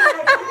doing.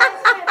 You guys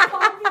can't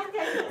copy and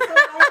take it,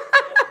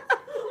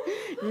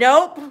 so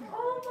Nope.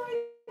 oh my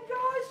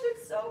gosh,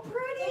 it's so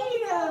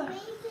pretty.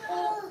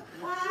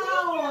 Wow.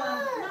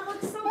 That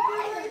looks so good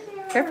right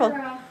there. Careful.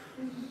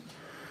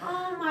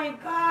 Oh my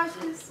gosh,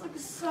 this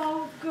looks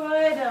so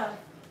good.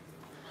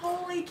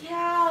 Holy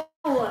cow.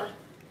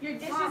 Your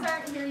dishes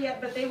aren't here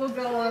yet, but they will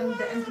go on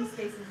the empty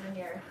spaces in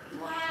here.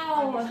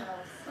 Wow.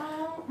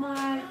 Oh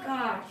my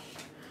gosh.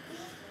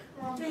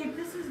 Babe,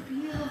 this is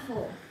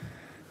beautiful.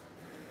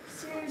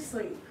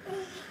 Seriously.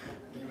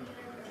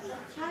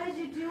 How did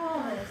you do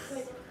all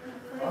this?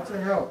 Lots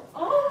of help.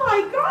 Oh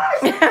my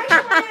gosh, the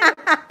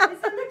microwave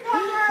is in the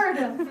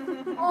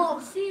cupboard. Oh,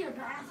 see your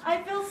bathroom.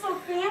 I feel so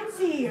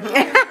fancy.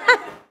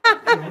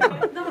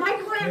 The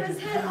microwave is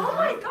hit. Oh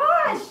my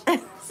gosh,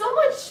 so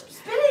much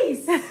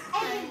space.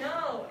 I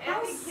know. And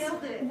we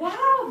killed it.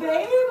 Wow,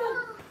 babe.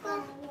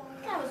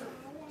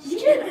 You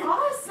did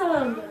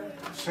awesome.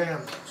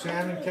 Sam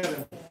and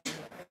Kevin.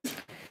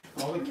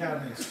 All the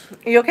cabinets.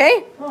 You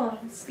okay? Oh,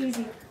 it's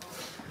easy.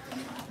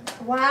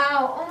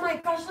 Wow. Oh my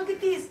gosh, look at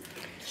these.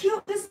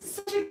 Cute. This is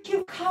such a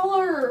cute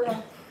color.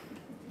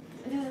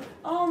 It is,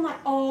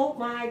 oh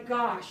my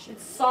gosh.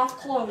 It's soft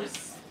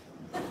close.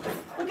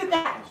 Look at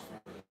that.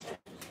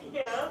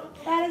 Yeah.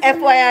 That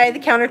is FYI, the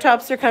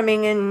countertops are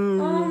coming in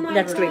oh my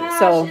next week, gosh,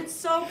 so it's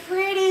so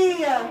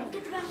pretty.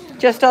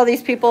 just all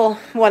these people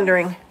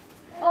wondering.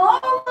 Oh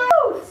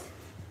my.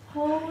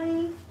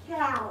 Holy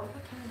cow.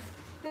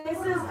 This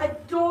is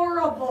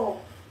adorable.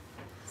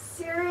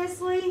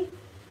 Seriously?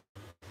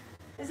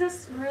 Is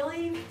this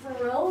really for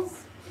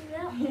reals?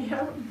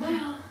 Yeah.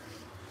 Wow.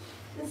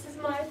 This is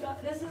in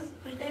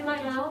my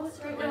house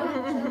right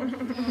now.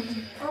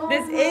 Oh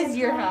This my is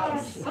your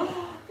gosh. house.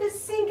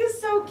 This sink is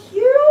so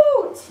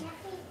cute.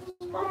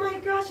 Oh my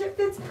gosh, it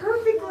fits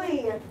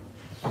perfectly.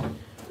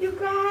 You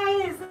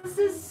guys, this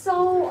is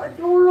so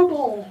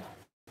adorable.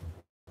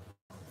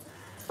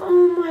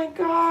 Oh my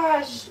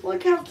gosh,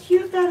 look how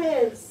cute that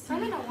is.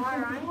 I'm in a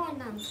water. I'm going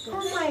downstairs.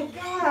 Oh my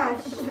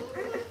gosh.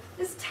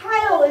 This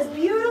tile is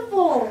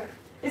beautiful.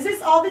 Is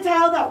this all the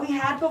tile that we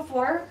had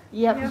before?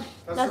 Yep.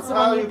 That's the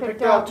tile you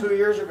picked out 2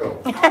 years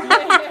ago.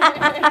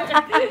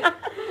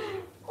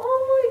 Oh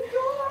my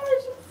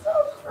gosh, it's so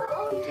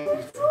pretty.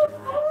 It's so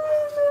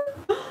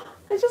fun.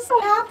 I'm just so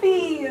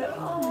happy.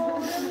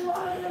 Oh, I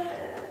love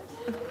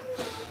it.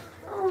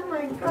 Oh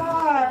my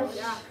gosh.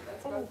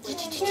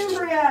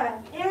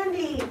 Cambria,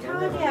 Andy,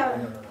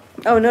 Tanya.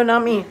 Oh, no,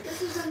 not me.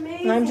 This is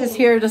amazing. I'm just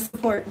here to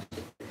support.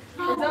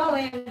 It's all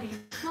Andy.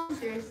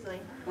 Seriously.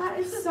 That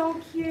is so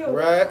cute.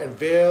 Brett and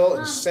Bill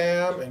and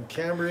Sam and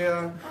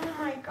Cambria, Oh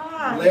my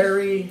gosh.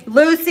 Larry,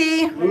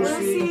 Lucy.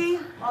 Lucy, Do you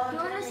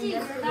want to see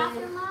your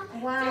bathroom,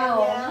 Mom?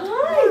 Wow.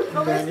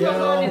 Hi.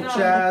 Danielle,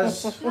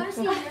 Chaz. You want to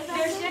see your There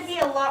bathroom? should be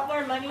a lot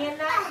more money in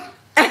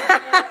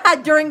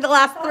that, During the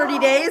last 30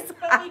 days.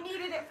 but we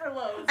needed it for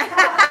Lowe's.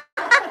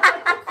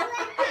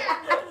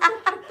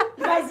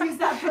 You guys use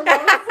that for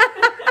Lowe's?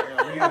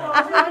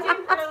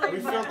 We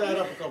filled that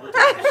up a couple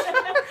times.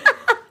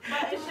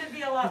 But it should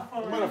be a lot We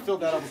fuller. might have filled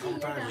that up a couple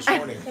times this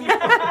morning. Should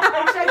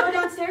I go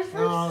downstairs first?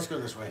 No, let's go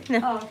this way.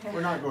 Oh, okay.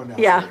 We're not going down.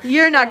 Yeah,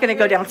 you're not going to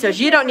go downstairs.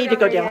 You don't need to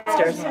go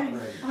downstairs. It's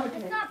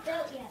not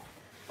built yet.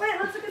 Wait,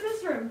 let's look at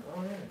this room.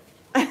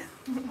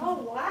 Oh,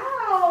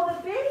 wow,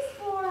 the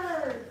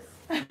baseboards.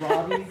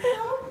 Robbie,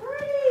 So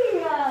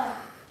pretty.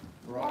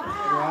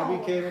 Robbie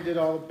came and did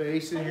all the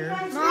bass in here.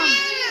 Guys,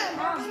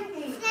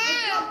 everything.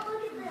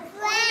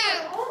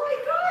 Oh my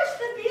gosh,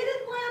 the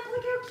beaded lamp,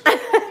 look how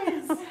cute it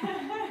is.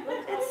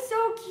 It's so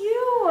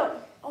cute.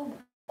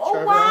 Oh,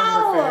 Trevor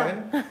wow. and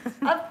the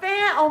fan. A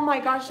fan. Oh my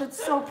gosh,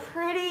 that's so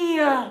pretty.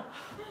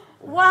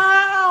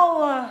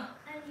 Wow.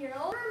 And your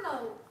old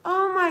remote.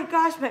 Oh my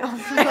gosh, my own.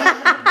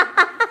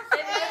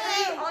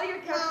 And all your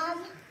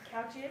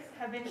couches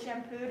have been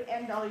shampooed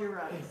and all your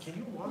rugs. Can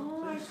you walk,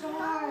 Oh my please?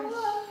 gosh.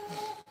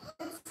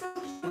 It's so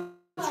cute.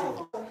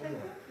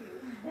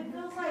 It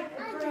feels like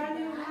a brand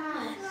new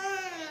house.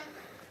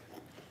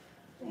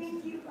 Thank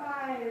you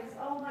guys.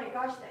 Oh my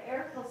gosh, the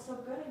air feels so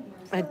good in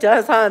here. It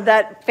does, huh?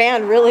 That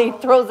fan really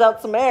throws out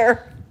some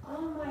air.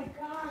 Oh my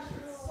gosh,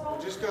 it's so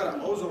Just got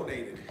it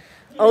ozonated.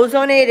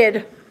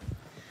 Ozonated.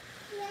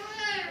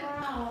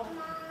 wow.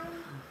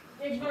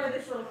 Ignore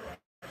this little thing.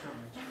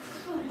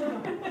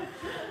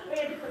 We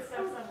had to put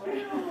stuff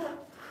somewhere.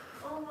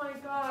 Oh my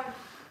gosh.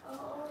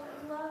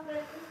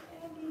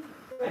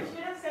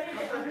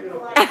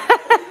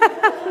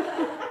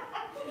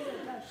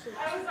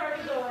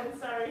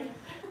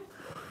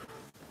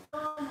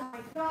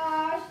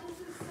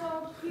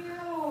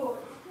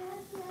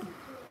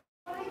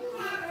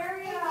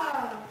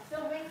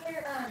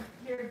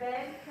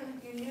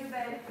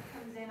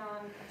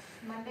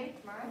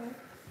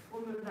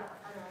 we'll move that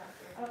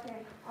one. Okay,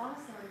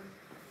 awesome.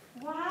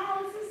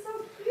 Wow, this is so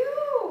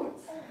cute.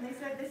 They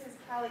said this is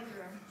Callie's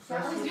room.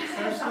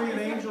 Cecily and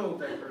Angel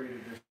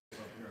decorated this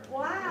up here.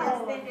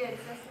 Wow. Yes, they did.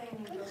 Cecily and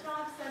Angel. Good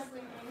job, Cecily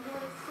and Angel.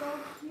 It's so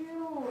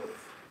cute.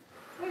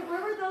 Wait,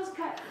 where were those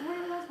cut? Where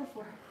were those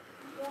before?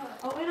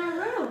 Oh, in our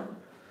room,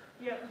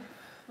 Yep.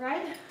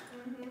 right?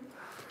 Mm-hmm.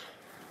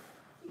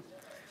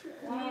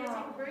 Wow. You need to take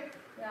a break?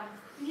 Yeah.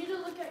 You need to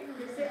look at your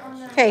sit on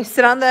the. Okay,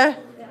 sit on the.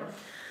 Yeah.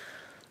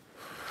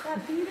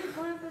 That beaded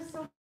lamp is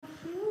so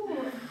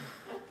cute.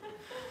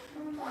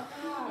 Oh my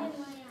gosh.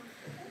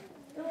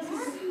 It looks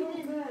so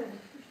good.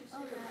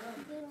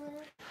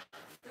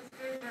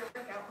 This is their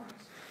workout.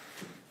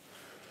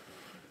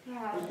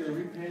 Yeah. They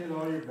repainted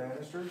all your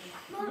banisters.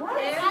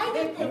 What?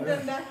 They put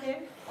them back in.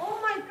 Oh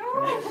my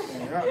gosh.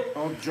 Yeah.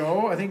 Oh,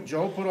 Joe, I think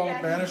Joe put all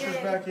Yeah, the he banisters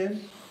did. back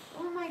in.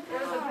 Oh my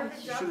That was a gosh.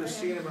 perfect You job should for have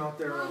seen him. him out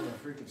there on the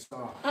freaking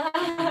stop.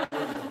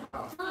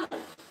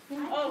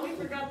 Oh, we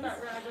forgot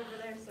that rag over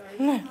there,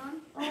 sorry.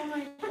 Oh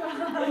my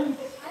gosh.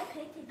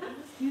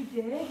 You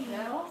did?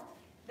 No,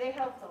 they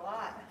helped a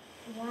lot.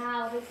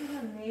 Wow, this is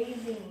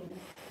amazing.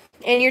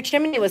 And your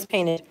chimney was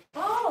painted.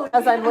 Oh,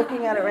 As I'm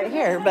looking at it right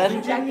here, I but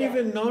didn't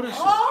even notice it.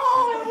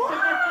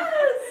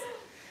 oh,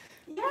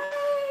 it was!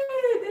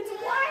 Yay! It's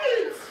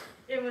white!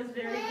 It was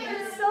very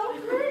good. It's so Oh,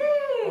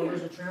 pretty!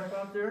 there's a tramp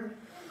out there?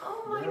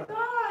 Oh my Yeah.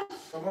 gosh!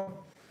 Come on.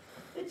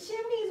 The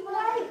chimney's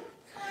white!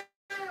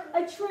 A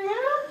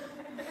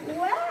tramp?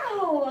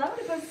 Wow! I want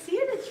to go see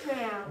the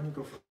tramp. Let me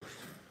go first.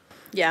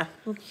 yeah,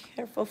 be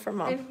careful for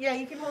mom. And yeah,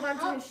 you can hold on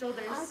to his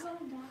shoulders.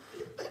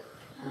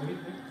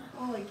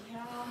 Holy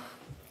cow.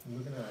 You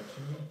looking at a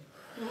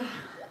chimney?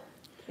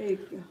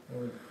 Thank you.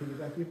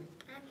 Piggyback you?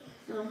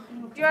 Do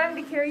you want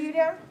him to carry you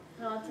down?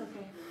 No, it's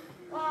okay.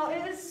 Wow,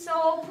 it is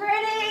so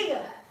pretty!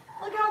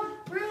 Look how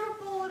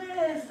beautiful it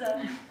is!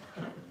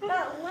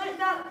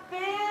 That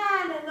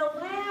fan and the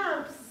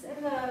lamps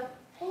and the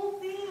whole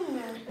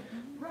thing, and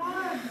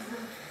rugs,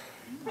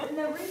 and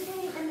the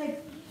repaint and the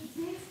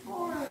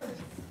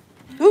baseboards.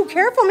 Ooh,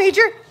 careful,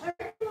 Major.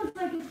 Everything looks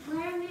like it's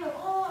brand new.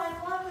 Oh,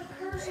 I love the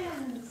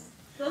curtains.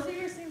 Those are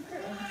your same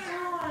curtains.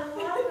 Oh, I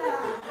love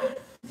that.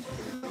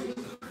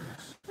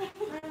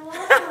 I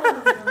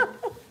love them.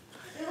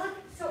 They look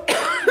so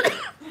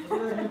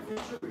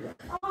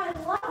oh, I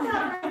love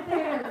that right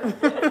there.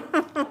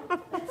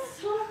 It's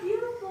so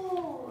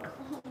beautiful.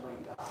 Oh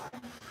my god.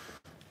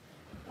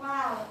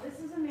 Wow, this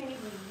is amazing,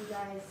 you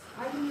guys.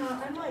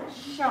 I'm like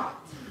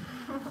shocked.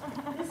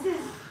 This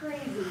is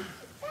crazy.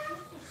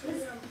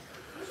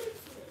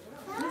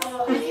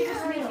 Oh, and you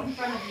just make in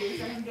front of you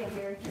so I can get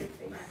very cute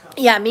face.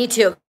 Yeah, me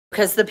too,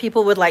 because the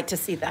people would like to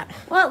see that.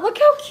 Well, look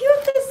how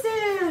cute this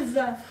is.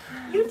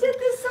 You did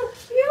this so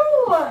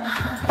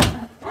cute.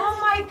 Oh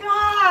my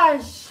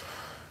gosh.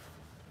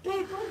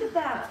 Babe, look at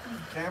that.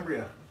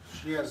 Cambria.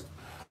 She has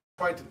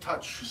quite the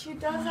touch. She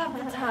does have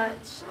a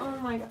touch. Oh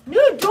my god.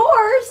 New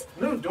doors?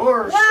 New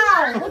doors.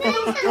 Wow, look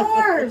at those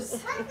doors.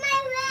 That's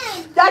my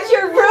room. That's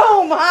your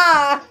room,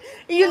 huh?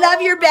 You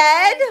love your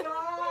bed?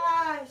 Oh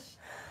my gosh.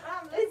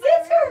 Is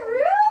this your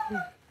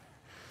room?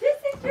 This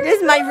is your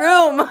This is my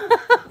room.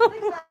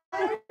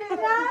 I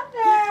love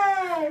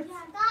it.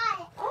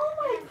 Oh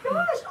my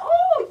gosh.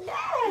 Oh,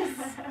 yes.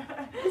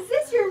 Is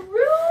this your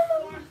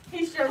room?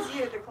 He shows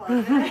you the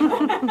closet.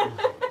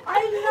 I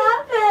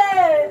love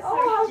it.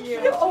 Oh, how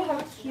cute. Oh,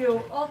 how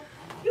cute. Oh,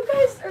 you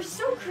guys are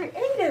so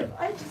creative.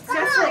 I just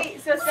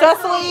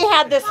Cecily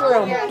had this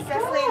room. Yeah,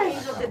 Cecily and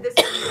Angel did this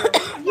for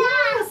you.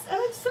 Yes, and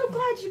I'm so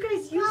glad you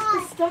guys used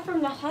the stuff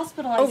from the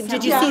hospital. Oh,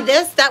 did you see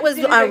this? That was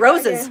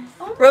Rose's.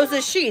 Oh,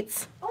 Rose's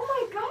sheets.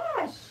 oh my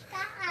gosh.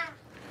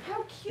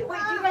 How cute. Wait,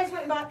 you guys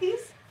went and bought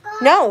these?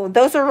 No,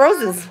 those are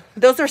Rose's.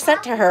 Those are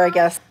sent to her, I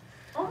guess.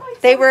 Oh my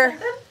They God. were-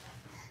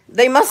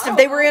 They must have.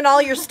 They were in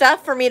all your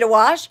stuff for me to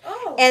wash,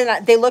 Oh.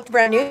 and they looked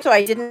brand new, so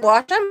I didn't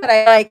wash them. But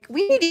I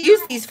we need to use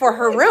these for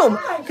her room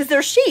because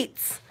they're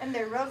sheets And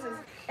they're roses.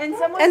 And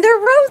someone and they're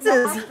in the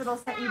roses. hospital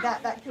sent you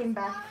that came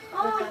back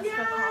Oh, with us from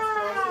the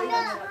hospital. So we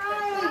yeah, don't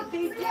know that's right.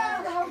 They did.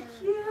 How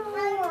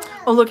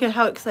cute. Oh, look at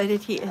how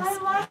excited he is. I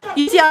love that.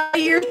 You see all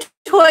your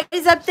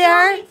toys up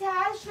there? Show me,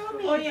 Taz, show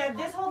me. Oh yeah,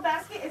 this whole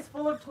basket is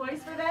full of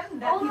toys for them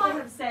that Oh people my-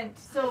 have sent.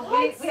 So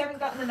What? we haven't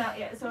gotten them out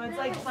yet. So it's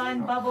like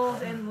fun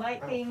bubbles and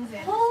light things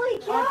and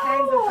Holy all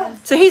kinds of cow. fun.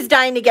 So he's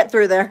dying to get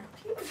through there.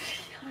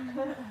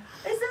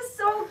 This is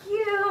so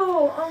cute.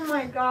 Oh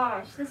my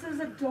gosh. This is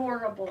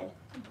adorable.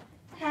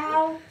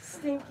 How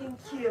stinking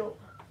cute. Oh,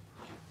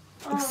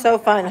 It's so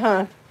fun,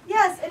 huh?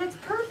 yes, and it's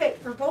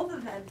perfect for both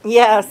of them.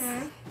 Yes.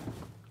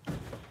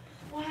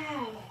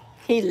 Wow.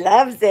 He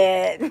loves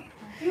it.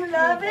 You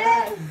love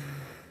it?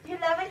 You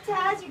love it,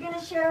 Taz? You're going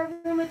to share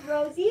a room with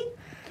Rosie?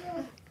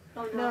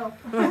 Oh, no.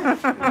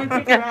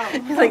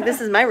 He's like,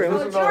 this is my Oh, room.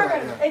 it's your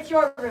room. It's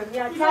your room.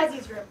 Yeah,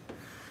 Tazzy's room.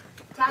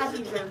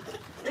 Tazzy's room.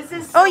 This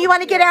is. Oh, you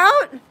want to get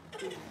out?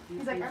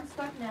 He's like, I'm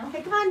stuck now.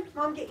 Hey, come on.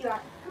 Mom, get you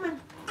out. Come on.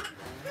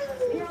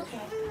 You're okay.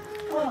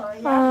 Oh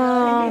yeah.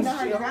 Oh. I didn't know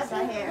how to grab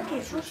that hair. Okay,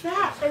 what's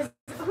that?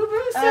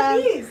 Who set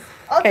these?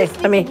 Okay,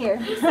 let me.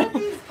 Who set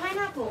these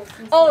pineapples?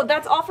 Oh,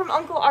 that's all from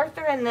Uncle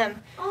Arthur and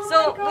them. Oh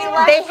So my we God.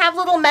 left. They have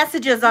little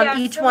messages on Yeah,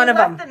 each so one we of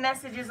left them. the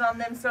messages on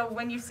them, so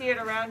when you see it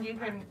around, you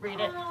can read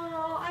it.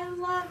 Oh, I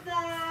love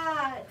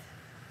that.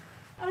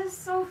 That is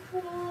so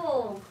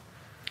cool.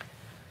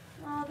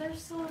 Oh, they're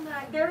so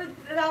nice.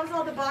 That was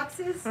all the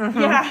boxes?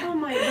 Yeah. Oh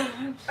my gosh.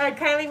 All right,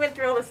 Kylie went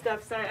through all the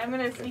stuff. Sorry, I'm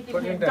gonna sneak in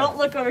Put here. him down. Don't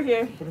look over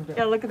here.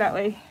 Yeah, look that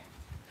way.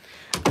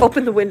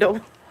 Open the window.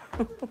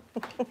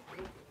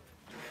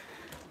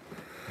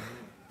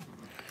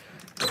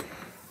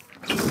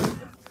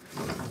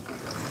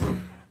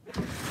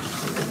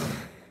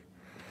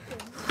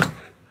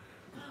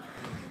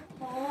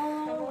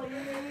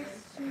 Holy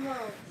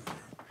smokes.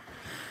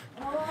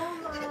 Oh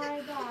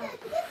my gosh.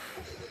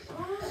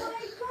 Oh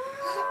my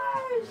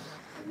gosh.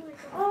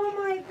 Oh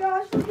my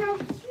gosh, look how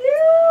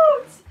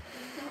cute.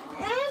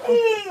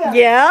 Andy.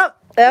 Yep,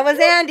 that was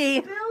Andy.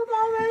 Build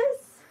all this.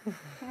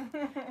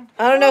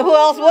 I don't know who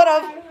else would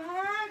have. What the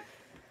heck?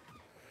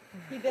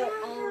 He built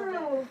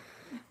all of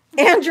it.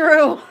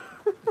 Andrew.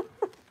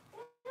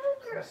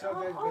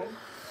 Oh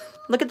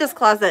Look at this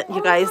closet,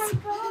 you guys. my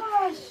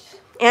gosh.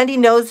 Andy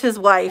knows his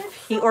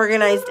wife. He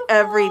organized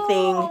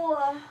everything.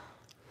 Oh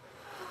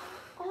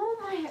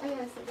my, I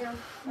gotta sit down.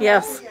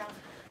 Yes.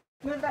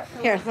 Move that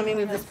pillow. Here, let me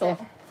move this pillow.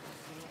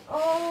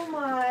 Oh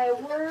my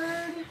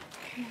word.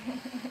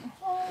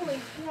 Holy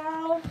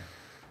cow.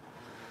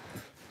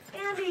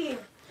 Andy,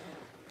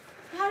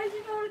 how did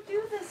you know to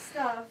do this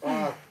stuff?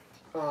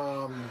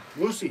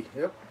 Lucy,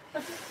 yep.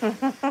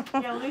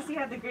 Yeah, Lucy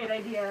had the great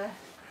idea.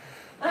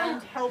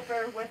 And help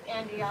her with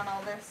Andy on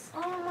all this.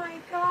 Oh my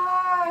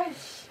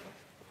gosh.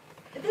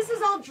 This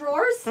is all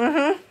drawers?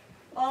 Mm-hmm.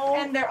 Oh,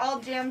 And they're all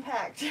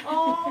jam-packed.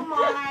 oh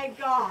my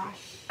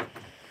gosh.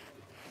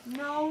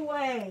 No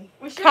way.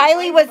 We should Kylie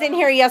bring was them. in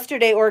here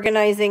yesterday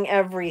organizing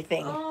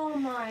everything. Oh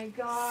my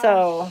gosh.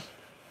 So,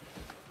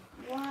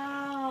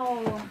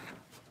 Wow.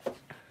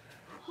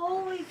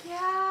 Holy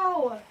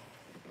cow.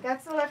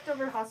 That's the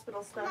leftover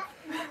hospital stuff.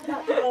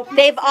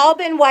 they've all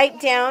been wiped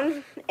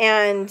down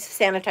and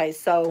sanitized.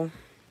 So,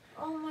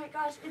 Oh my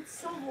gosh, it's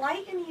so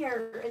light in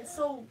here. It's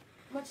so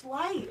much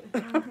light.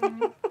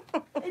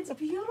 It's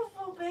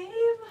beautiful,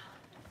 babe.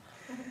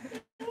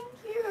 Thank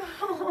you.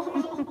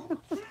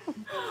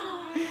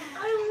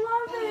 I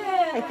love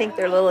it. I think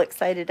they're a little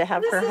excited to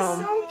have This her is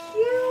home. so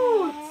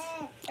cute.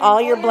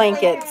 All your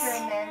blankets.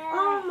 Are in there.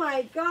 Oh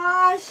my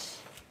gosh.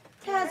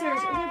 Tazers,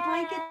 are there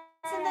blankets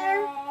in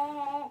there?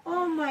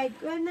 Oh my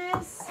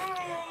goodness.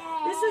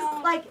 This is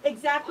like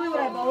exactly what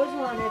I've always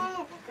wanted.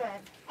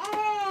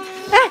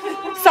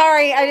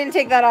 Sorry, I didn't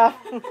take that off.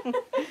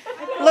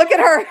 Look at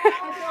her.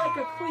 I feel like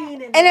a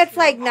queen in And this it's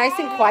like nice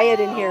and quiet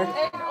in here. And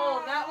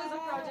oh, that was a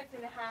project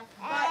and a half.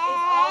 But it's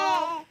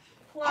all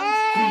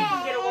plumbed so you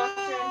can get a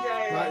washer and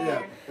dryer. Not in yet.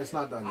 there. It's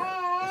not done yet.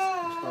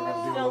 Still got to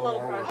do Still a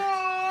little more work.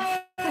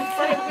 project.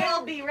 But it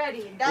will be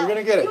ready. We're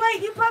gonna get it.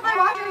 Wait, you put my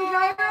washer and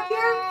dryer up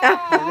here?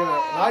 We're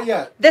gonna, not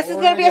yet. This but is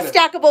we're going to be a get it.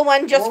 stackable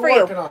one just We're for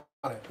you. working on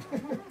it.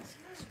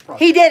 It's a project.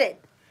 He did it.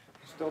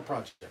 Still a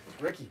project.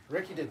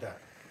 Ricky did that.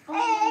 Oh my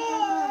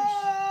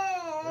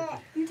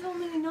gosh. You told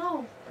me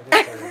no.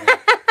 I didn't tell you that.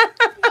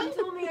 You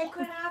told me I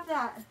couldn't have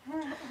that.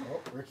 Oh,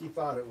 Ricky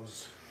thought it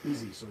was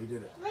easy, so he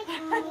did it.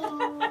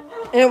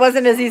 And it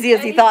wasn't as easy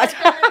as he thought.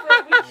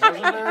 It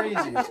wasn't very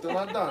easy. It's still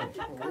not done.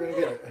 But we're gonna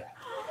get it.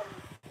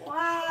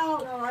 Wow.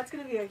 No, that's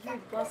going to be a huge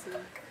blessing.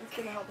 It's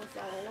going to help us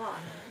out a lot.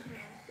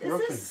 This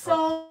Brooklyn. is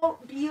so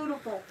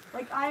beautiful.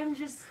 Like I'm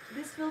just,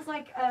 this feels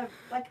like I'm,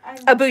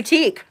 A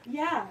boutique.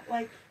 yeah,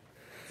 like,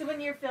 So when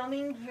you're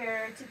filming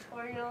your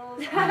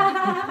tutorials,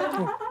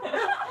 how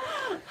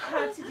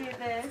to do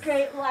this.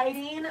 great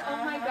lighting.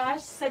 Oh my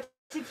gosh, such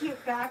a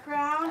cute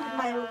background.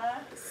 My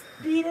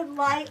beaded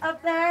light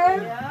up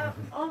there. Yep.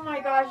 Oh my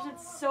gosh,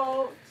 it's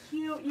so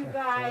cute, you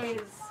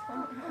guys.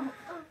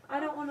 I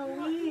don't want to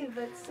leave.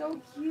 It's so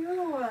cute.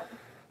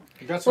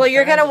 You got some Well,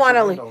 you're going to fans want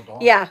at your to. window, doll.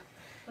 Yeah.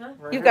 Right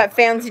You've here. got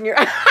fans in your.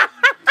 Did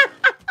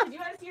you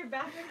want to see your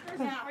bathroom first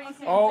before you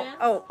see Oh. your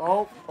fans?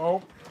 Oh.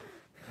 Oh.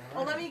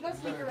 Oh, let me go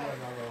sneak around.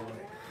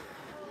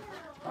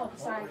 Oh,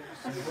 sorry.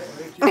 Wait,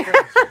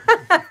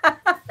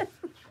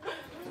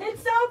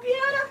 It's so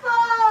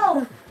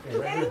beautiful.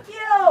 Thank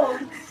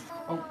you.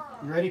 Oh,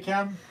 you ready,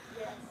 Cam?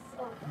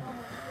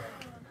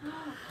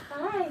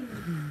 Hi.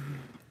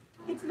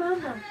 It's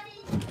Mama.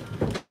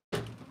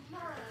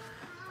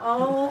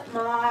 Oh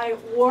my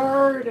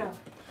word.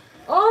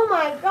 Oh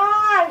my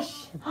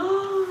gosh.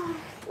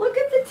 Look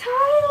at the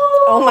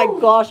tile. Oh my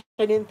gosh.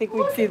 I didn't think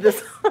we'd see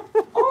this.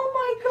 Oh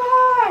my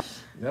gosh.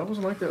 That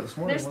wasn't like that this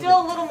morning. There's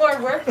still a little more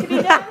work to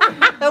be done.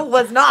 It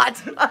was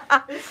not.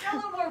 There's still a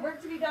little more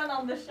work to be done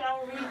on the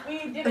shower.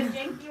 We did a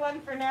janky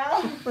one for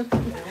now. Sorry.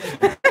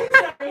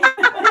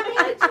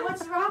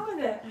 What's wrong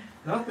with it?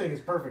 Nothing.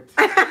 It's perfect.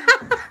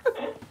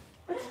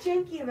 What's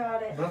janky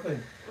about it? Nothing.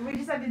 We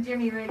just had to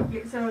jimmy rig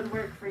it so it would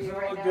work for you Does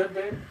that right look now. good,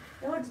 babe?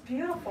 It looks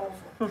beautiful.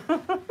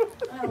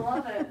 I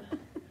love it.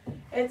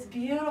 It's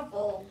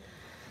beautiful.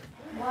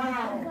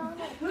 Wow.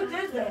 Who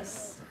did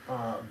this?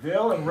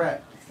 Bill and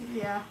Rhett.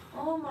 Yeah.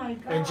 Oh my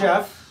God. And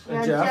Jeff. Yeah,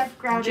 And Jeff. Jeff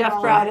grounded Jeff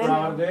all grounded. that.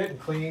 Grounded it and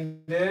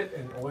cleaned it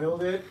and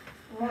oiled it.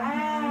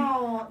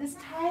 Wow, this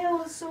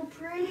tile is so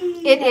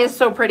pretty. It is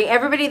so pretty.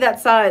 Everybody that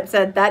saw it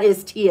said that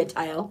is Tia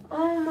tile.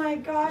 Oh my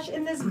gosh,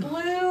 and this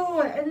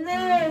blue and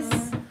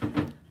this.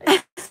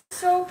 It's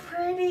so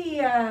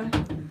pretty.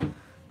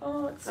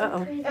 Oh, it's so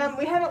pretty.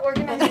 We haven't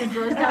organized the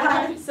drawers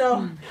yet,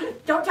 so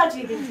Don't touch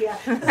anything, Tia.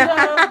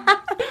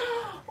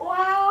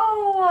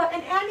 Wow,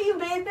 and Andy, you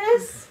made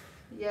this?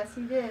 yes,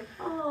 he did.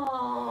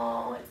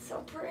 Oh, it's so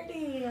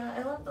pretty.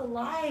 I love the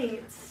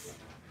lights.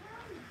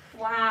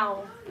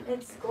 Wow,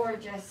 it's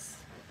gorgeous.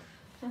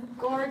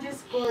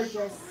 Gorgeous,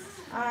 gorgeous.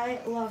 I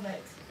love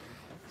it.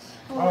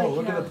 Holy Oh,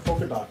 look cow. at the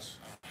polka dots.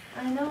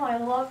 I know, I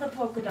love the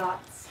polka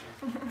dots.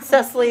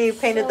 Cecily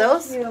painted So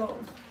those? cute.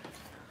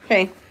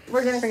 Okay.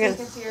 We're gonna We're stick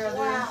it to your other.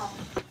 Wow.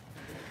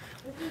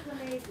 This is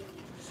amazing.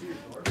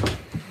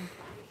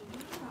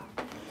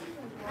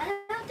 I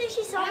don't think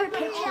she saw her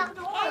picture.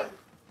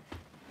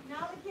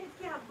 Now the kids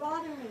can't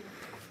bother me.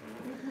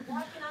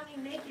 Walking on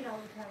me naked all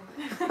the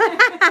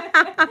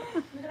time.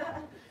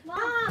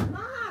 Mom,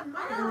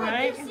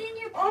 Right? I've seen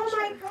your picture. oh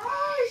my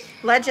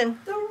gosh, Legend.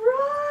 the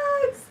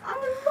rugs! I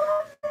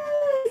love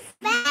this.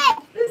 Bed.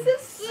 This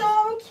is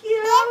so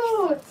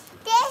cute.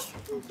 This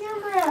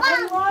Camera,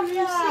 I love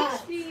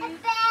that. a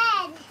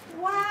bed.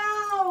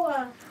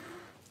 Wow.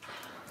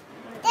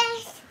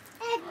 This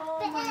a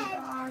Oh my bed.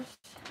 gosh,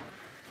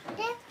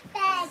 This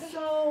bed.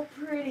 so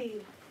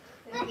pretty.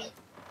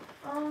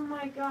 Oh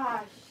my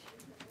gosh.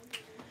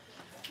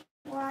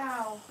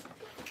 Wow.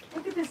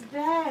 Look at this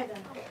bed.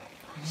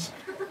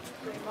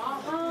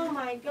 Oh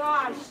my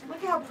gosh.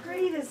 Look how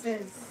pretty this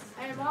is.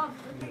 Hey, Mom.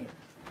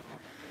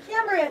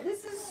 Cameron,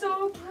 this is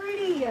so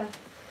pretty.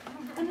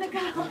 And the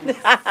guys.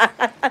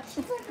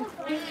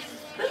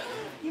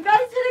 You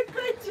guys did a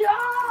good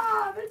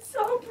job. It's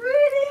so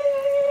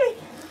pretty.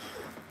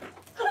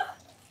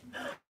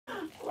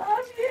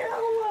 Love you.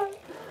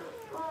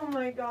 Oh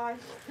my gosh.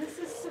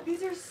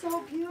 These are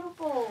so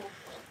beautiful.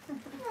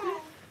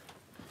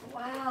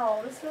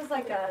 Wow, this was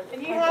like a.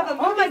 And you have a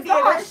oh my movie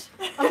theater. gosh,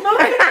 a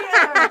movie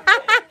theater.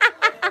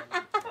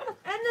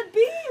 And the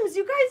beams,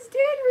 you guys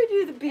did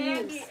redo the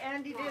beams.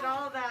 Andy did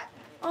all of that.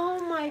 Oh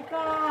my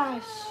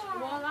gosh,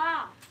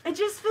 Voila. it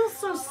just feels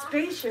so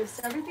spacious.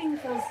 Everything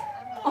feels.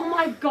 Oh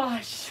my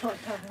gosh, shut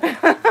up.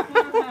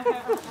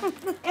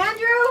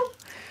 Andrew,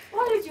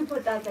 why did you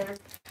put that there?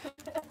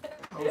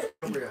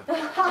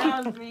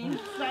 That was me.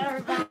 Sorry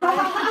about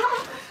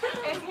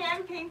It's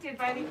hand painted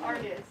by the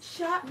artist.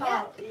 Shut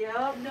up.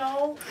 Yep.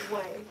 No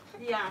way.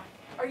 Yeah.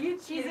 Are you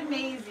She's kidding?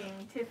 amazing,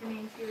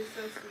 Tiffany. She was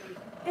so sweet.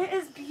 It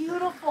is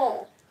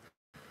beautiful.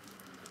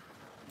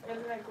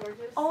 Isn't that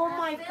gorgeous? Oh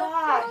my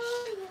gosh.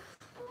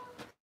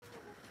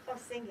 Oh,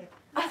 sing it.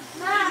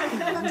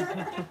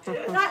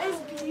 That is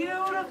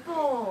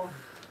beautiful.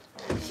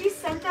 She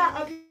sent that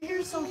up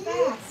here so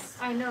fast.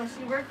 I know.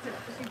 She worked it.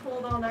 She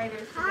pulled all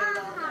nighters to get it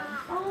all done.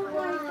 Oh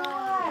my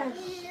gosh.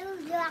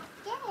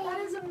 That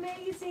is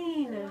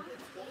amazing.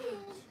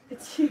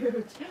 It's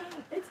huge.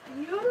 It's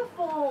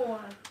beautiful.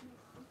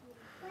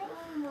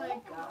 Oh my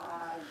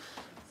gosh.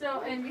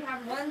 So, and we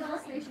have one little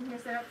station here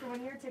set up for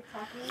when you're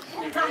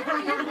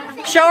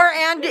TikToking. Show her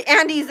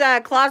Andy's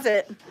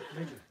closet.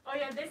 Oh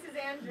yeah, this is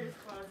Andrew's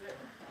closet.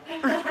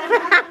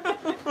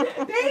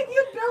 Babe,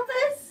 you built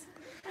this?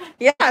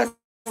 Yes.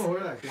 Oh,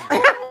 look at that.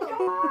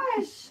 Oh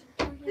my gosh.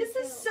 This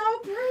is so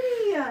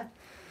pretty.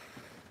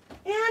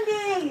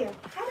 Andy,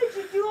 how did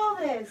you do all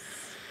this?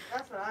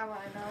 That's what I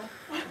want to know.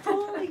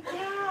 Holy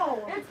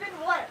cow. It's been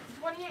what?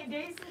 28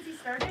 days since he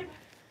started?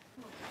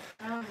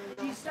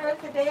 Did you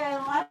start the day I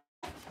left?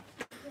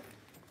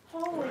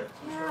 Holy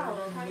cow.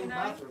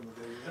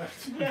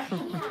 Yeah.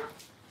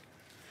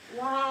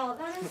 Wow,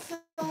 that is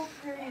so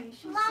pretty.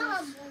 She's so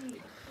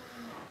sweet.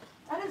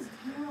 That is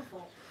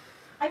beautiful.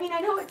 I mean, I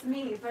know it's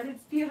me, but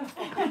it's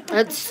beautiful.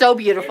 It's so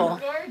beautiful.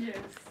 It's gorgeous.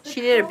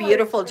 She did a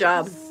beautiful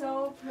job. It's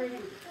so pretty.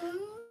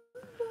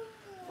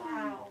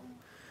 Wow.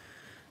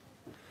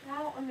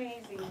 How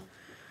amazing.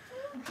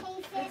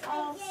 It's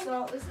all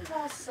so, this is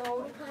all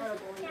so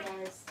incredible, you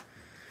guys.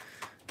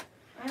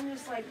 I'm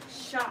just like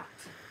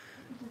shocked.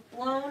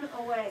 Blown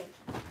away.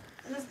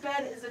 And this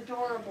bed is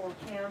adorable,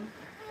 Cam.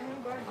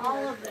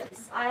 All of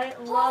this. I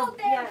love,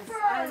 yes,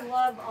 I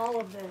love all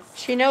of this.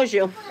 She knows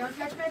you. Don't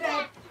touch my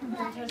bed.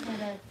 Don't touch my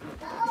bed.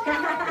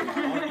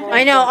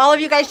 I know. All of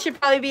you guys should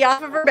probably be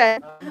off of her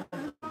bed.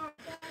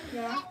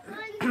 Yeah.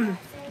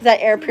 Is that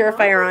air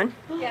purifier on?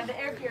 Yeah, the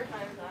air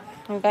purifier's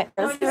on. We've got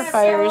air We have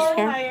purifiers several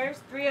here. fires,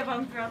 3 of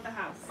them throughout the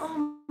house.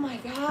 Oh my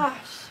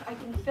gosh, I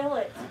can feel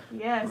it.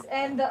 Yes,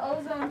 and the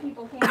ozone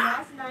people came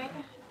last night.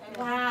 and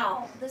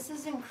Wow, this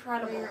is They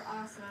incredible. were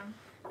awesome.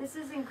 This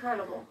is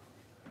incredible.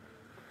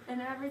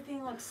 And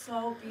everything looks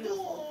so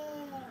beautiful.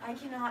 I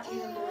cannot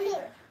even believe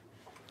it.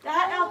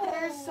 That out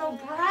there is so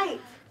bright.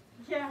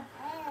 Yeah.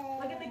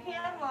 Look at the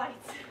can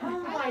lights. Oh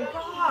my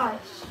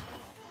gosh.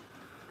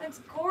 It's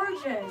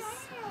gorgeous.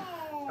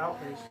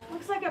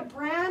 Looks like a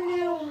brand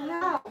new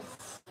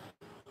house.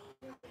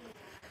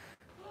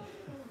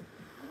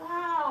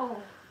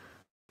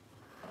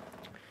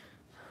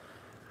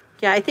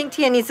 Yeah, I think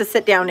Tia needs to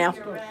sit down now.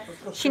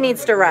 She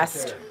needs to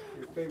rest.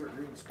 Can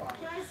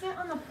I sit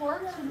on the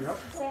porch and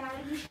say hi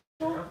to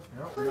people?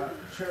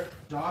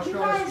 Josh You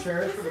got guys, us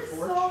chairs for the this is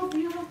porch. so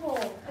beautiful.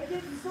 Like,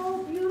 it's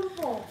so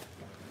beautiful.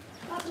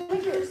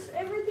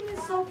 Everything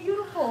is so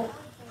beautiful.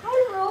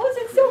 Hi, Rose.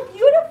 It's so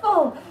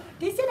beautiful.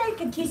 They said I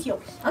could kiss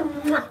you. Can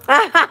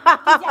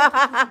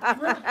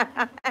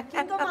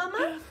go,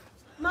 Mama?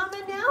 Mama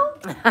now?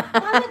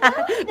 Mama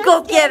now?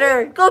 Go get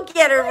her. Go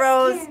get her,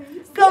 Rose.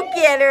 Go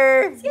get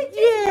her.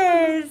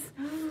 Yes.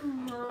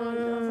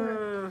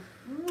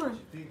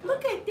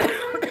 Look at this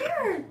right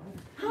there.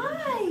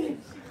 Hi.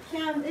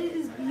 Cam, it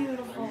is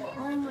beautiful.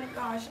 Oh my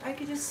gosh. I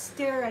could just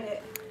stare at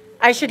it.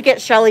 I should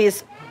get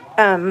Shelly's.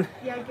 Yeah,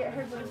 get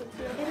her blanket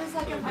too. It is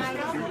like a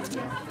blanket.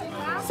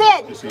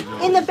 Sit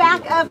in the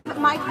back of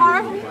my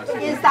car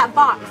is that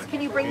box.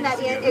 Can you bring that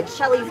in? It's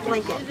Shelly's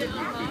blanket.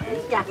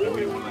 Yeah.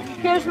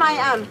 Here's my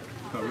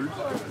covered.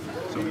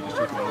 So we just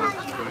took it all,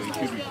 but it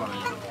should be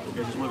fine. It's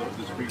just one of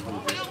those free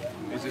holders.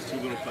 It's just two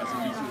little plastic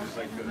pieces. It's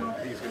like I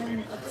think it's gonna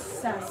be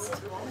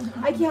Obsessed.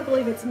 I can't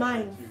believe it's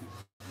mine.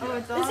 Oh,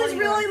 it's all This is yours.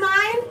 really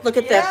mine? Look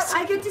at this.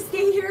 I get to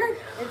stay here.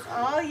 It's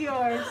all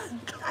yours.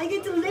 I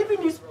get to live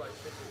in this.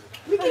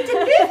 We get to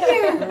live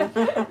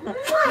here.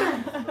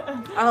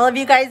 All of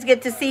you guys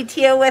get to see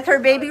Tia with her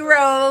baby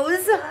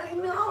Rose.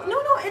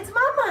 No, it's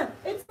Mama.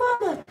 It's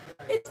Mama.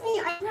 It's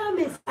me. I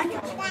promise. I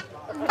got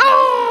you.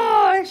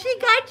 Oh, she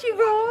got you,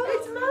 Rose.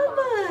 It's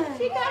Mama.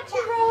 She got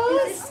you,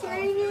 Rose. Is it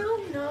scaring you?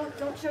 No,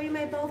 don't show you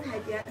my bald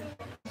head yet.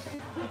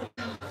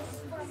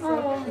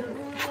 Oh,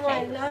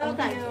 I love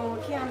you.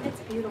 Cam,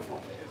 it's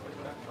beautiful.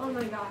 Oh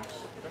my gosh.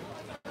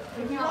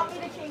 If you want me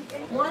to change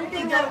anything, One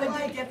thing I would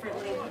do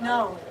differently.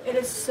 No, it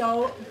is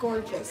so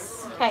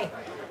gorgeous. Okay.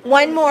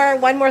 One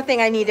more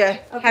thing I need to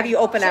have you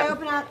open Should I up.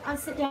 open up? I'll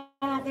sit down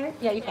out there.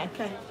 Yeah, you can.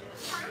 Okay.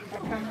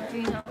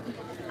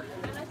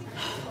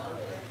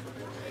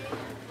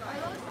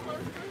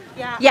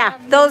 Yeah,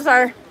 those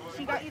are.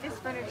 she got you this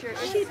furniture.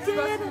 It's She supposed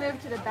did. to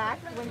move to the back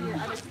when your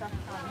other stuff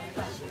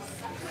comes.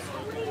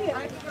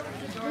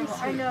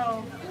 I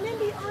know.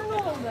 Mindy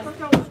Arnold.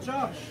 That was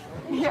Josh.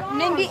 Yeah,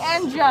 Mindy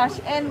and Josh.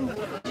 And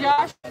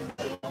Josh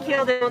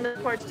killed it on the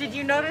porch. Did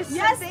you notice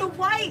Yes, something? the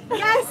white.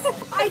 Yes,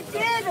 I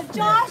did.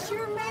 Josh,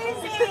 you're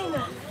amazing.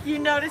 You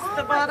noticed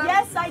the bottom?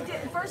 Yes, I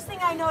did. First thing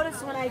I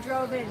noticed when I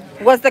drove in.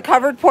 Was the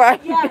covered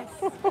porch? Yes,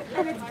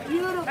 and it's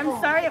beautiful.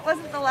 I'm sorry it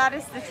wasn't the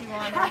lattice that you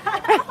wanted.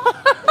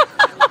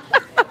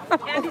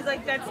 Andy's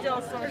like, that's still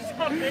a sore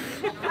spot.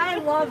 I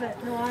love it.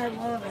 No, I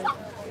love it.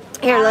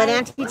 Here, let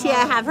Auntie Tia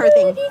have her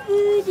thing.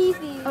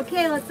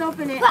 Okay, let's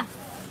open it.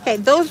 Okay,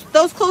 those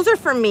clothes are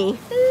for me.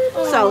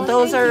 So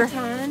those are.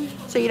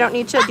 So you don't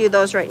need to do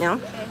those right now.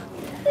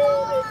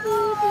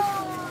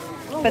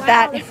 But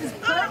that. This is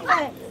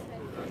perfect.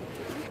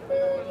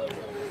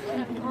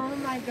 Oh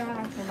my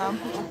gosh.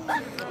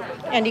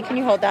 Andy, can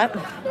you hold that?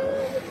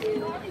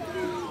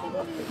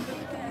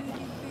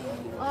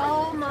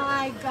 Oh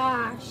my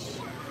gosh.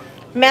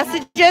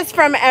 Messages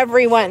from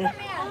everyone.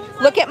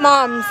 Look at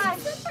mom's.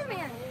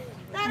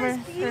 That is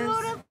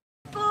beautiful.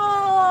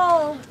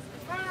 Oh,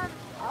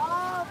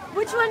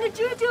 which one did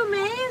you do,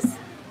 Maze?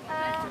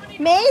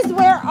 Maze,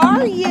 where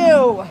are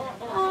you?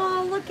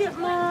 Oh, look at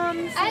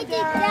mom's. I did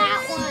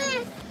that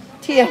one.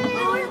 Tia.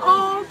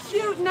 Oh,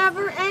 cute,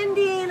 never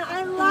ending.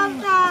 I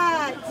love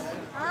that.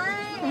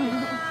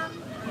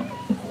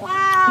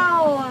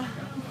 Wow.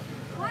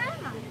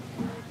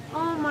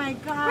 Oh my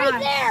gosh.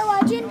 Right there,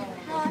 legend.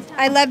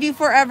 I love you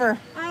forever.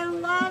 I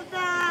love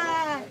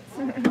that.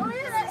 Oh,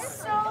 this is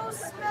so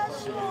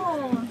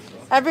special.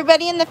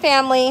 Everybody in the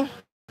family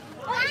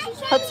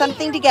put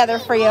something together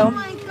for Oh you.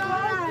 my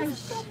gosh.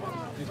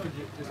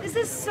 This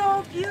is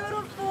so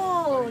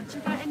beautiful.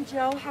 Jessica and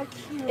Joe, how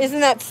cute. Isn't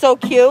that so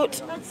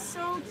cute? That's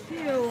so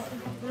cute.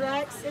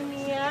 Rex and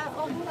Mia.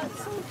 Oh,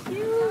 that's so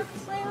cute.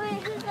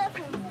 Wait, who's that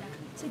from?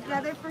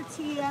 Together for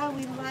Tia.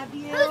 We love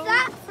you. Who's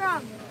that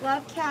from?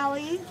 Love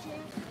Callie.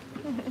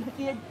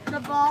 The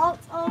vault.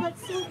 Oh,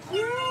 that's so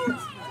cute.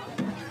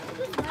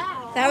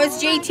 That was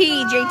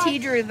JT.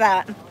 JT drew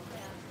that.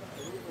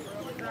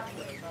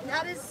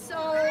 That is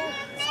so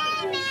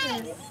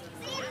precious.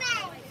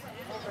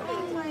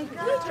 Oh my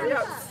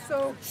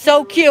gosh.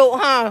 So cute,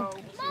 huh?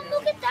 Mom,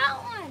 look at that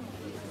one.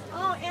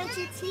 Oh,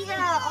 Auntie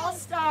Tia,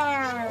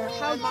 All-Star.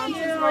 How Mom's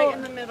cute. is right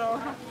in the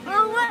middle.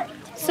 Oh, what?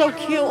 So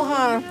cute,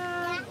 huh?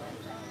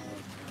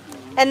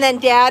 And then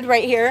Dad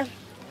right here.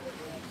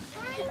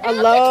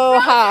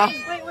 Aloha.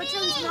 Wait, which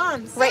one's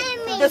Mom's? Right,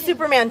 the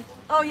Superman.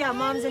 Oh, yeah,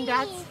 Mom's and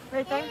Dad's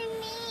right there.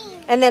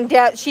 And then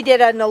Dad, she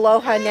did an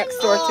aloha next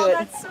door to it.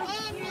 That's so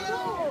cute.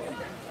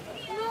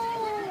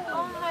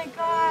 Oh my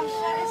gosh,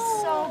 that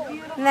is so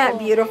beautiful. Isn't that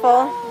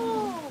beautiful?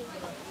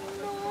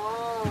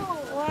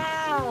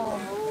 Wow.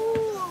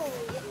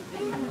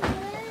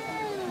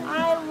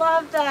 I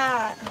love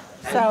that.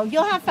 So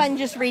you'll have fun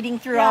just reading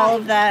through all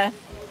of the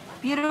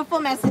beautiful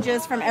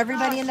messages from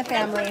everybody in the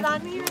family. Put it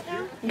on me right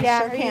now?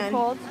 Yeah, I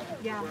can.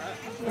 Yeah.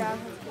 Yeah.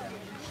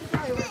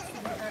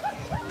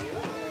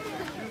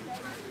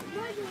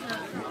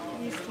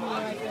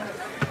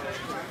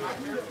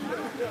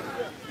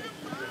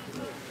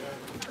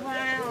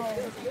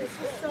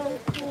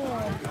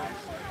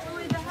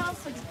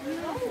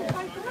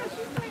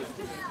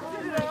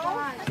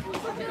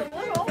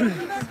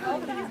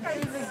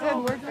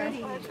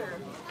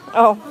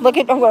 Oh, look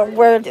at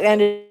where it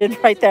ended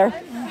right there.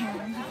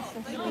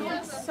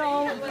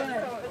 So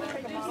good.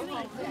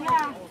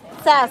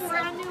 Sass,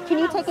 can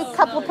you take a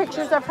couple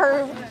pictures of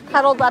her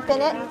cuddled up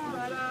in it?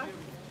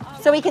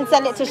 So we can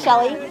send it to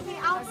Shelly? The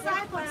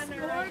outside looks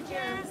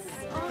gorgeous.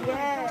 Oh my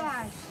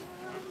gosh.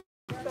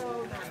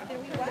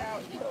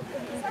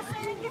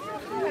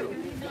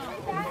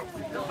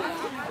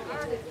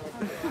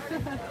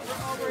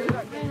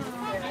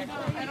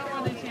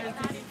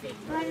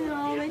 I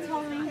know, they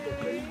told me.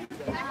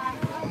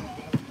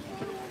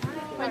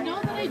 I know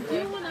that I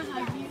do want to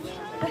hug you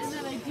and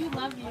that I do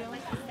love you.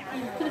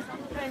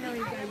 I know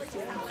you guys do.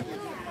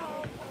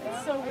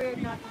 It's so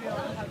weird not to be able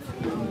to hug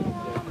you.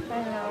 I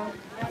know.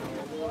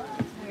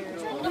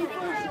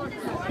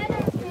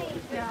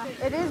 Yeah,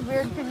 it is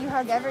weird because you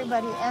hug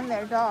everybody and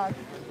their dog.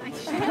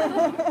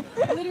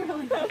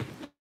 Literally.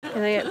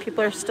 And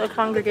people are still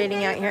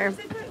congregating out here.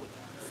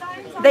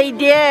 They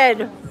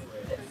did.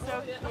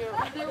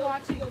 They're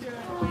watching through it.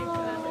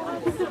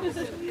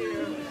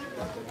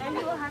 And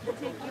we'll have to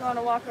take you on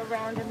a walk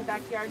around in the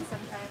backyard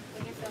sometime.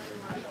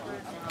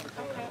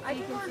 Okay, I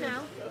can go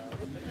now.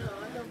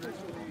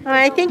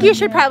 I think you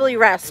should probably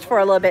rest for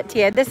a little bit,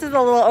 Tia. This is a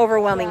little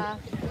overwhelming. Yeah.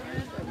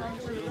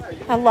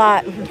 A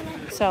lot.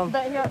 So.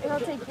 But he'll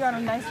take you on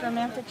a nice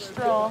romantic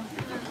stroll.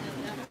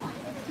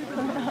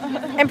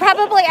 And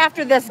probably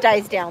after this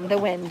dies down, the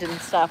wind and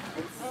stuff.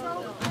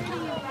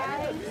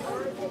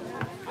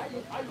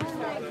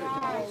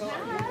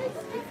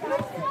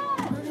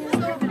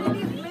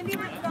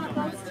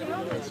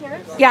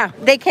 Yeah,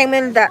 they came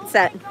in that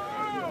set.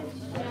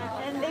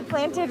 And they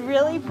planted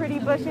really pretty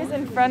bushes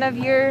in front of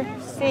your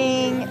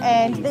thing,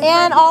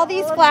 and all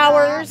these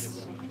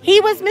flowers. He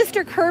was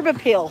Mr. Curb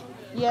Appeal.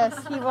 Yes,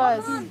 he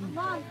was.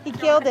 He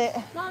killed it.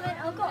 Mom and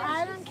Uncle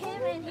Adam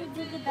came and he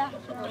did the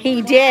backyard.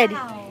 He did.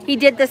 He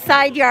did the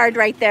side yard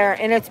right there,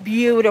 and it's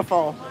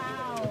beautiful.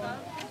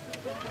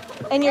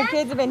 And your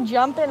kids have been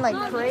jumping like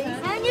crazy.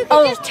 And you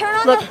can just turn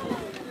on look. the...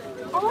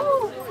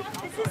 Oh,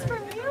 is this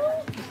from you?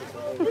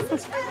 This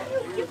is from you.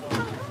 Give me a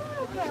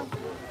hug.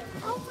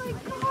 Oh my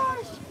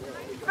gosh.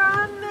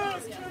 From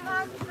Mace. Two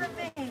hugs from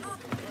Mace.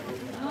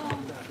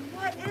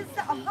 What is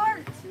the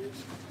heart?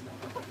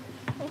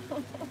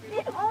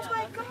 Oh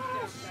my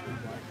gosh.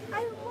 I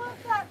love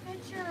that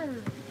picture.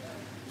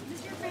 Is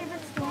this your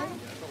favorite story?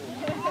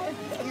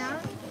 Yeah?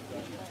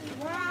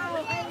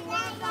 Wow, I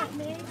love that,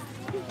 Mace.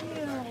 Thank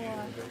you.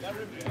 Thank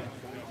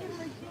you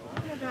for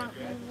thinking about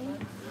me.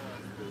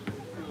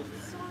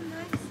 So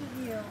nice of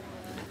you.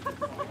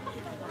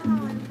 Oh, I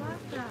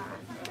love that.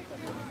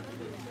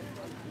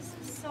 This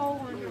is so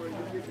wonderful.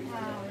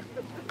 Wow.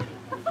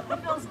 It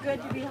feels good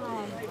to be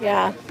home.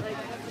 Yeah. It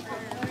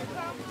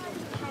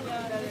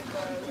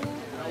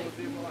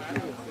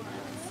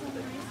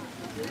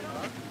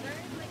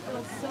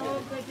feels so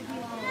good to be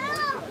home.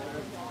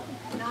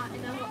 Not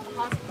in a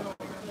hospital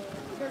room.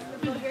 Does it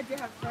feel good to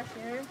have fresh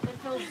air? It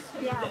feels,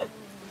 yeah.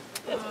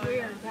 It's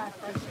weird to have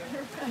fresh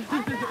air.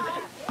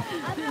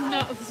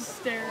 Not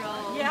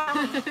sterile. Yeah.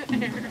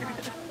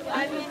 I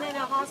mean, in a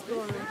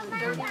hospital room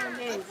for 31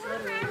 days,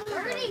 literally.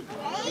 30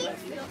 days?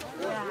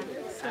 Yeah.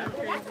 So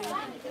crazy.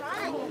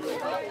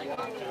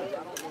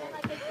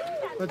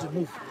 Let's just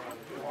move.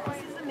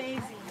 This is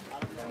amazing.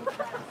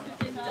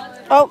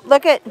 Oh,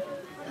 look at.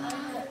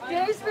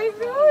 There's my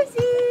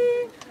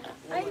Rosie.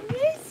 I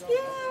miss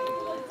you.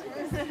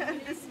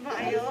 The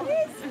smile. I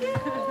miss you.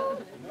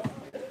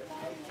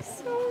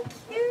 So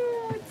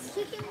cute.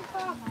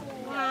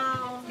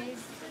 Wow.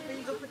 Then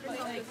you go put this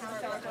on the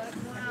counter.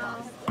 Wow.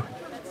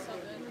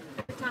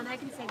 John, I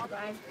can say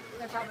goodbye.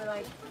 They're probably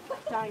like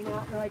dying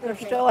out. They're like, There's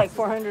still like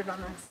 400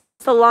 on this.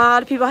 It's a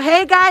lot of people.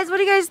 Hey guys, what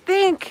do you guys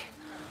think?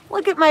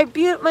 Look at my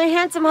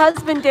handsome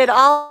husband did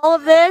all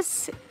of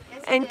this,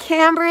 and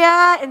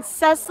Cambria and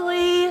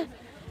Cecily,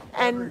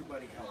 and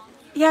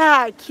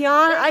yeah,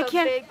 Kiana. I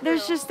can't.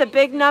 There's just a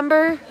big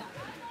number.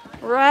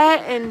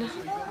 Rhett and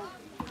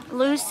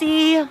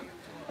Lucy.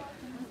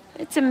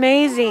 It's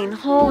amazing.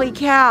 Holy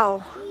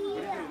cow.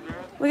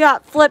 We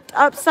got flipped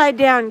upside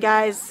down,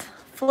 guys.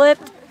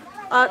 Flipped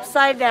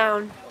upside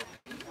down.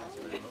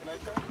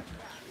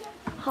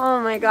 Oh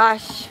my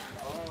gosh.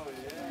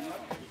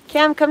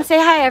 Cam, come say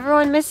hi.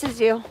 Everyone misses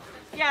you.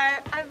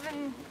 Yeah, I've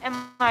been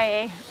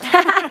MIA.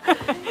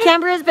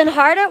 Cambria's been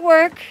hard at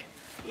work.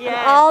 Yeah.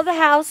 And all the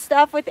house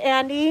stuff with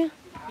Andy.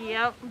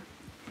 Yep.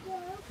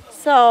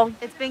 So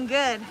It's been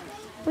good.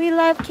 we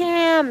love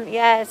Cam.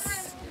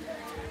 Yes.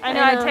 I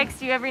know. I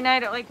text you every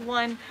night at like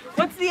 1.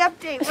 What's the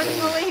update? What's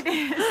the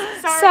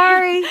latest?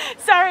 Sorry.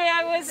 Sorry,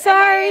 I was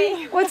Sorry.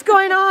 MIA. What's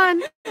going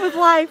on with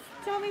life?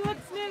 Tell me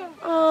what's new.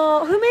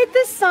 Oh, who made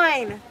this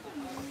sign?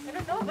 I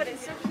don't know, but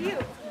it's so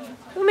cute.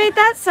 Who made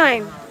that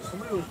sign?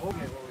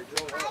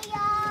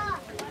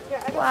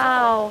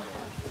 Wow.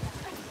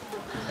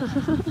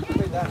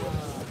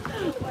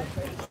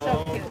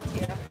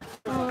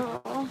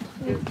 Oh,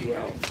 thank you.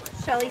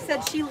 Shelly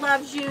said she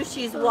loves you.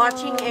 She's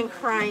watching and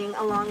crying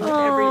along with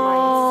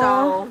everyone.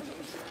 So,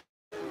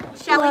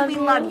 Shelly,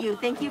 we love you.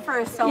 Thank you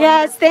for so.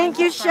 Yes, thank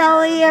you,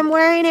 Shelly. I'm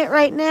wearing it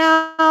right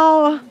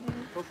now.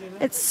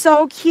 It's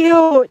so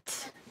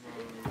cute.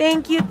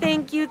 Thank you,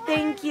 thank you,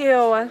 thank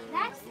you.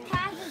 That's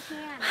Taz's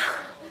hand.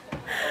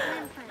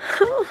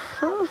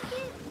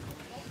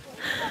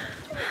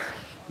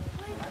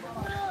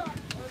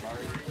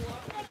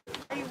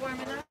 Are you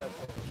warming up?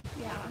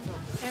 Yeah.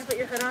 And put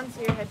your hood on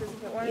so your head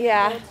doesn't get warm.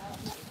 Yeah.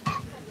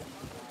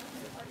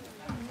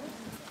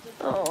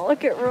 Oh,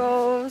 look at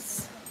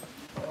Rose.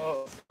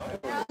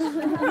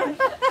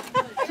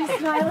 She's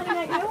smiling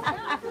at you?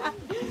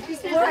 She's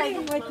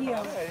flirting with you.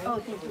 Oh,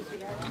 thank you.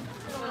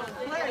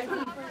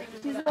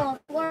 She's a little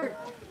flirt.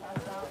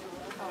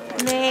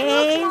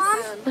 Nice.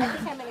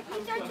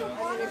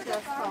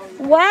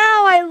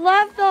 Wow, I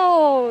love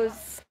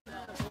those.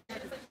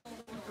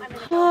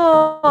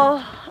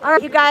 Oh, all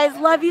right, you guys.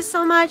 Love you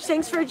so much.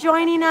 Thanks for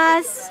joining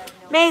us.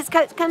 Maze,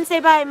 come say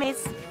bye,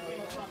 Maze.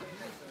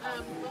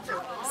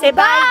 Say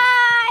bye.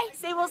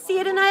 Say we'll see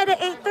you tonight at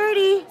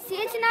 8:30. See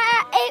you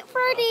tonight at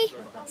 8:30.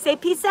 Say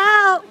peace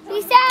out.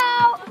 Peace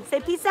out. Say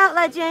peace out,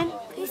 legend.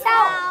 Peace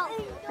out.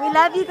 We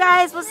love you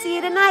guys. We'll see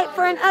you tonight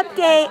for an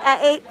update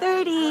at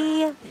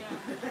 8:30.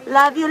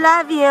 Love you,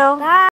 love you. Bye.